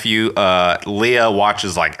niece and nephew. Leah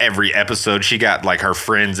watches like every episode. She got like her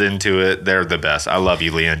friends into it. They're the best. I love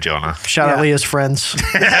you, Leah and Jonah. Shout out Leah's friends.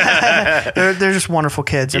 They're just wonderful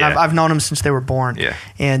kids, and I've known them since they were born. Yeah,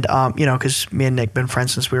 and because me and Nick been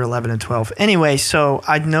friends since we were 11 and 12. Anyway, so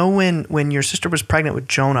I know when your sister was pregnant with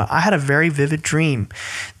Jonah, I had a very vivid dream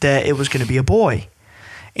that it was going to be a boy.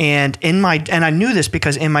 And I knew this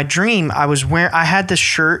because in my dream I had this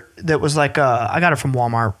shirt that was like I got it from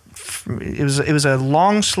Walmart. It was a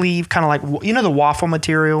long sleeve kind of like the waffle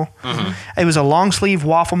material. Mm-hmm. It was a long sleeve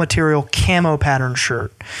waffle material camo pattern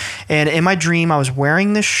shirt. And in my dream I was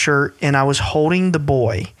wearing this shirt and I was holding the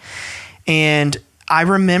boy. And I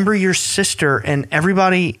remember your sister and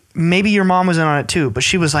everybody, maybe your mom was in on it too, but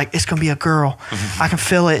she was like, it's going to be a girl. I can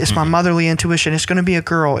feel it. It's my motherly intuition. It's going to be a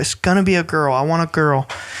girl. It's going to be a girl. I want a girl.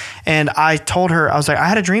 And I told her, I was like, I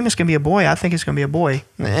had a dream it's going to be a boy. I think it's going to be a boy.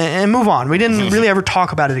 And move on. We didn't really ever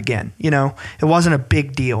talk about it again. You know, it wasn't a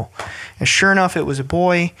big deal. And sure enough, it was a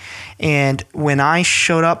boy. And when I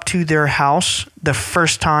showed up to their house, the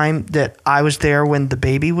first time that I was there when the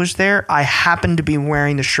baby was there, I happened to be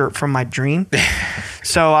wearing the shirt from my dream.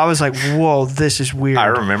 So I was like, whoa, this is weird. I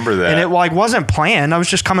remember that. And it like wasn't planned. I was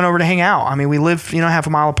just coming over to hang out. I mean, we live, you know, half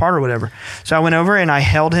a mile apart or whatever. So I went over and I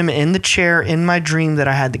held him in the chair in my dream that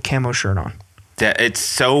I had the camo shirt on. It's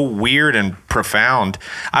so weird and profound.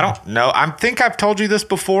 I don't know. I think I've told you this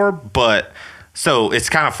before, but so it's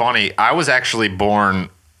kind of funny. I was actually born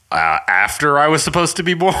after I was supposed to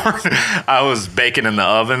be born. I was baking in the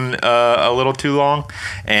oven a little too long,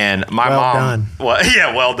 and my mom. Well,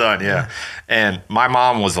 yeah, well done, yeah. And my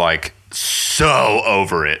mom was like so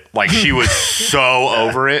over it. Like she was so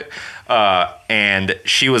over it. And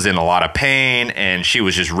she was in a lot of pain, and she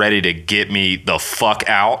was just ready to get me the fuck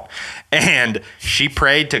out. And she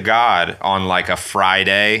prayed to God on like a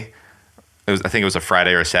Friday. I think it was a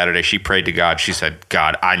Friday or a Saturday. She prayed to God. She said,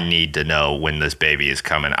 God, I need to know when this baby is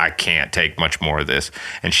coming. I can't take much more of this.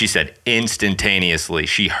 And she said instantaneously,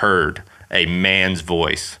 she heard a man's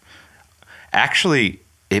voice. Actually,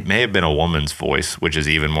 it may have been a woman's voice, which is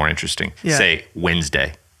even more interesting. Yeah. Say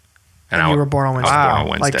Wednesday. And you were born on Wednesday. I was born on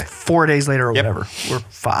Wednesday. Like 4 days later or whatever.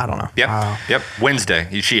 I don't know. Yep. Wow. Yep.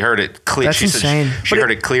 Wednesday. She heard it clear. That's insane. She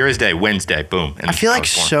heard it clear as day. Wednesday. Boom. And I feel like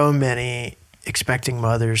so many expecting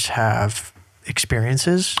mothers have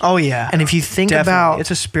experiences. Oh, yeah. And if you think about...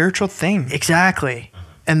 It's a spiritual thing. Exactly.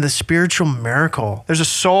 And the spiritual miracle. There's a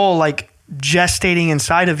soul like gestating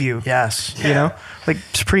inside of you. Yes. You know? Like,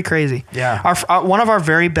 it's pretty crazy. Yeah. One of our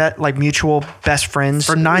very mutual best friends...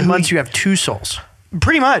 For 9 months, you have 2 souls.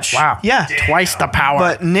 Pretty much. Wow. Yeah. Damn. Twice the power.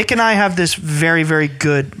 But Nick and I have this very, very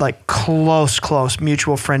good, like close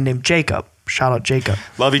mutual friend named Jacob. Shout out Jacob.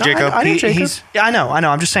 Love you, Jacob. I know Jacob. I know.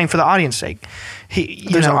 I'm just saying for the audience sake.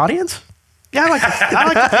 There's an audience? Yeah, I like to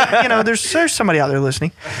think, you know, there's somebody out there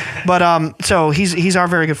listening. But so he's our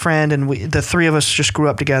very good friend, and the three of us just grew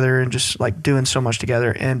up together and just like doing so much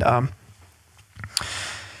together. And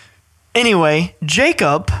anyway,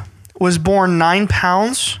 Jacob was born 9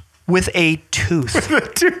 pounds with a tooth. With a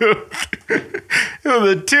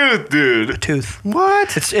tooth, dude. A tooth.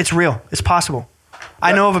 What? It's real. It's possible.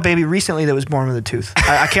 I know of a baby recently that was born with a tooth.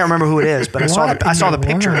 I can't remember who it is, but I saw the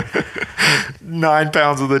picture. 9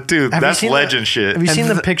 pounds with a tooth. That's legend shit. Have you seen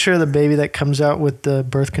the picture of the baby that comes out with the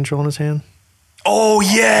birth control in his hand? Oh,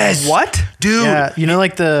 yes. What? Dude. Yeah, you know,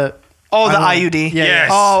 like the... Oh, the IUD? Yeah. Yes.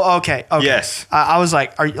 Oh, okay. Yes. I was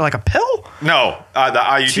like, are you like a pill? No, the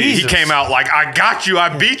IUD. Jesus. He came out like, I got you.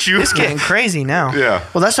 I beat you. It's getting crazy now. Yeah.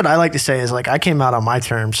 Well, that's what I like to say is like, I came out on my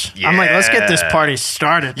terms. Yeah. I'm like, let's get this party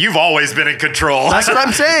started. You've always been in control. That's what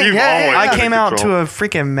I'm saying. I came out to a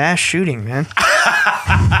freaking mass shooting, man.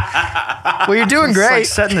 Well, you're doing great. Like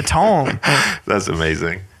setting the tone. That's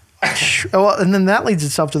amazing. Well, and then that leads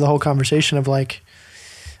itself to the whole conversation of like,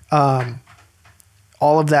 all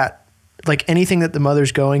of that. Like anything that the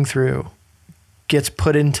mother's going through gets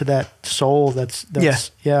put into that soul. That's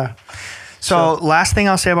yeah. So last thing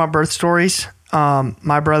I'll say about birth stories,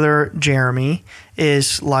 my brother Jeremy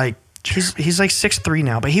is like, he's like 6'3"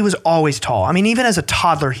 now, but he was always tall. I mean, even as a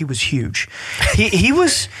toddler, he was huge. He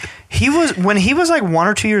was when he was like 1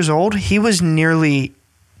 or 2 years old, he was nearly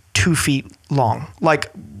 2 feet long,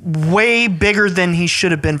 like way bigger than he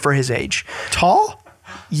should have been for his age. Tall?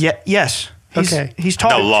 Yeah. Yes. He's tall.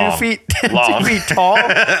 No, long. 2 feet. Long. 2 feet tall.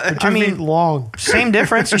 2 feet long. Same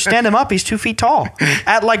difference. You stand him up, he's 2 feet tall.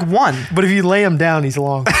 At like 1. But if you lay him down, he's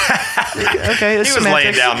long. Okay, he was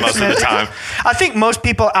laying down most of the time. I think most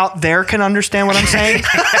people out there can understand what I'm saying.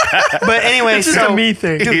 But anyway, it's just a me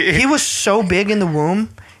thing. Dude, he was so big in the womb,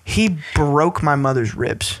 he broke my mother's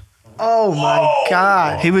ribs. Oh my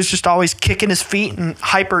God. He was just always kicking his feet and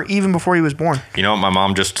hyper even before he was born. You know what my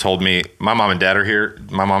mom just told me? My mom and dad are here.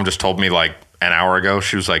 My mom just told me like an hour ago.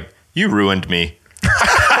 She was like, you ruined me.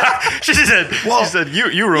 she said,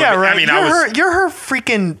 you ruined me. Right. I mean, you're her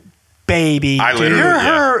freaking baby. I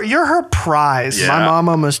literally, you're her prize. Yeah. My mom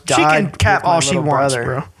almost died. She can cap all she wants,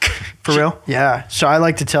 bro. For real? Yeah. So I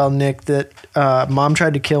like to tell Nick that mom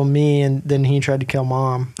tried to kill me and then he tried to kill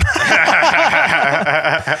mom.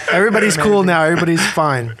 Everybody's cool now. Everybody's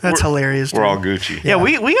fine. That's hilarious. We're all Gucci. Yeah,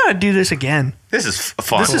 we got to do this again. This is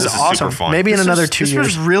fun. This is awesome. Super fun. Maybe in another 2 years. This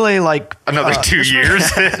was really like... Another 2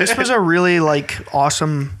 years? This was a really like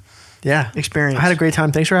awesome experience. I had a great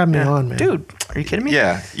time. Thanks for having me on, man. Dude, are you kidding me?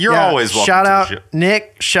 Yeah, you're always welcome. Shout out to the show.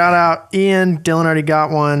 Nick. Shout out Ian. Dylan already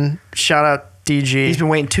got one. Shout out DG. He's been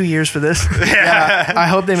waiting 2 years for this. Yeah, I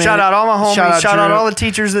hope they made Shout it. out all my homies. Shout out Drew. all the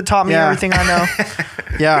teachers that taught me everything I know.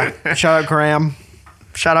 Yeah. Shout out Graham.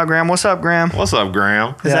 Shout out Graham. What's up, Graham? What's up,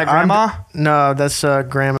 Graham? Is that Grandma? No, that's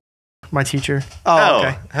Graham, my teacher. Oh,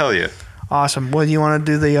 okay. Hell yeah. Awesome. Well, do you want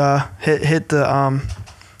to do the hit the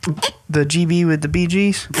GB with the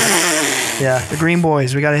BGs? Yeah. The Green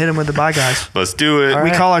Boys. We got to hit them with the bye guys. Let's do it.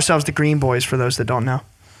 We call ourselves the Green Boys for those that don't know.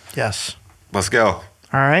 Yes. Let's go. All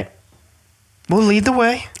right. We'll lead the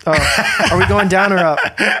way. Oh, are we going down or up?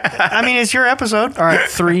 I mean, it's your episode. All right.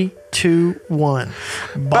 3, 2, 1.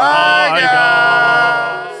 Bye,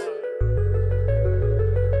 guys.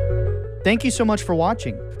 Thank you so much for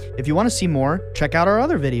watching. If you want to see more, check out our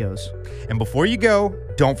other videos. And before you go,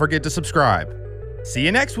 don't forget to subscribe. See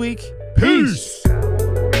you next week. Peace.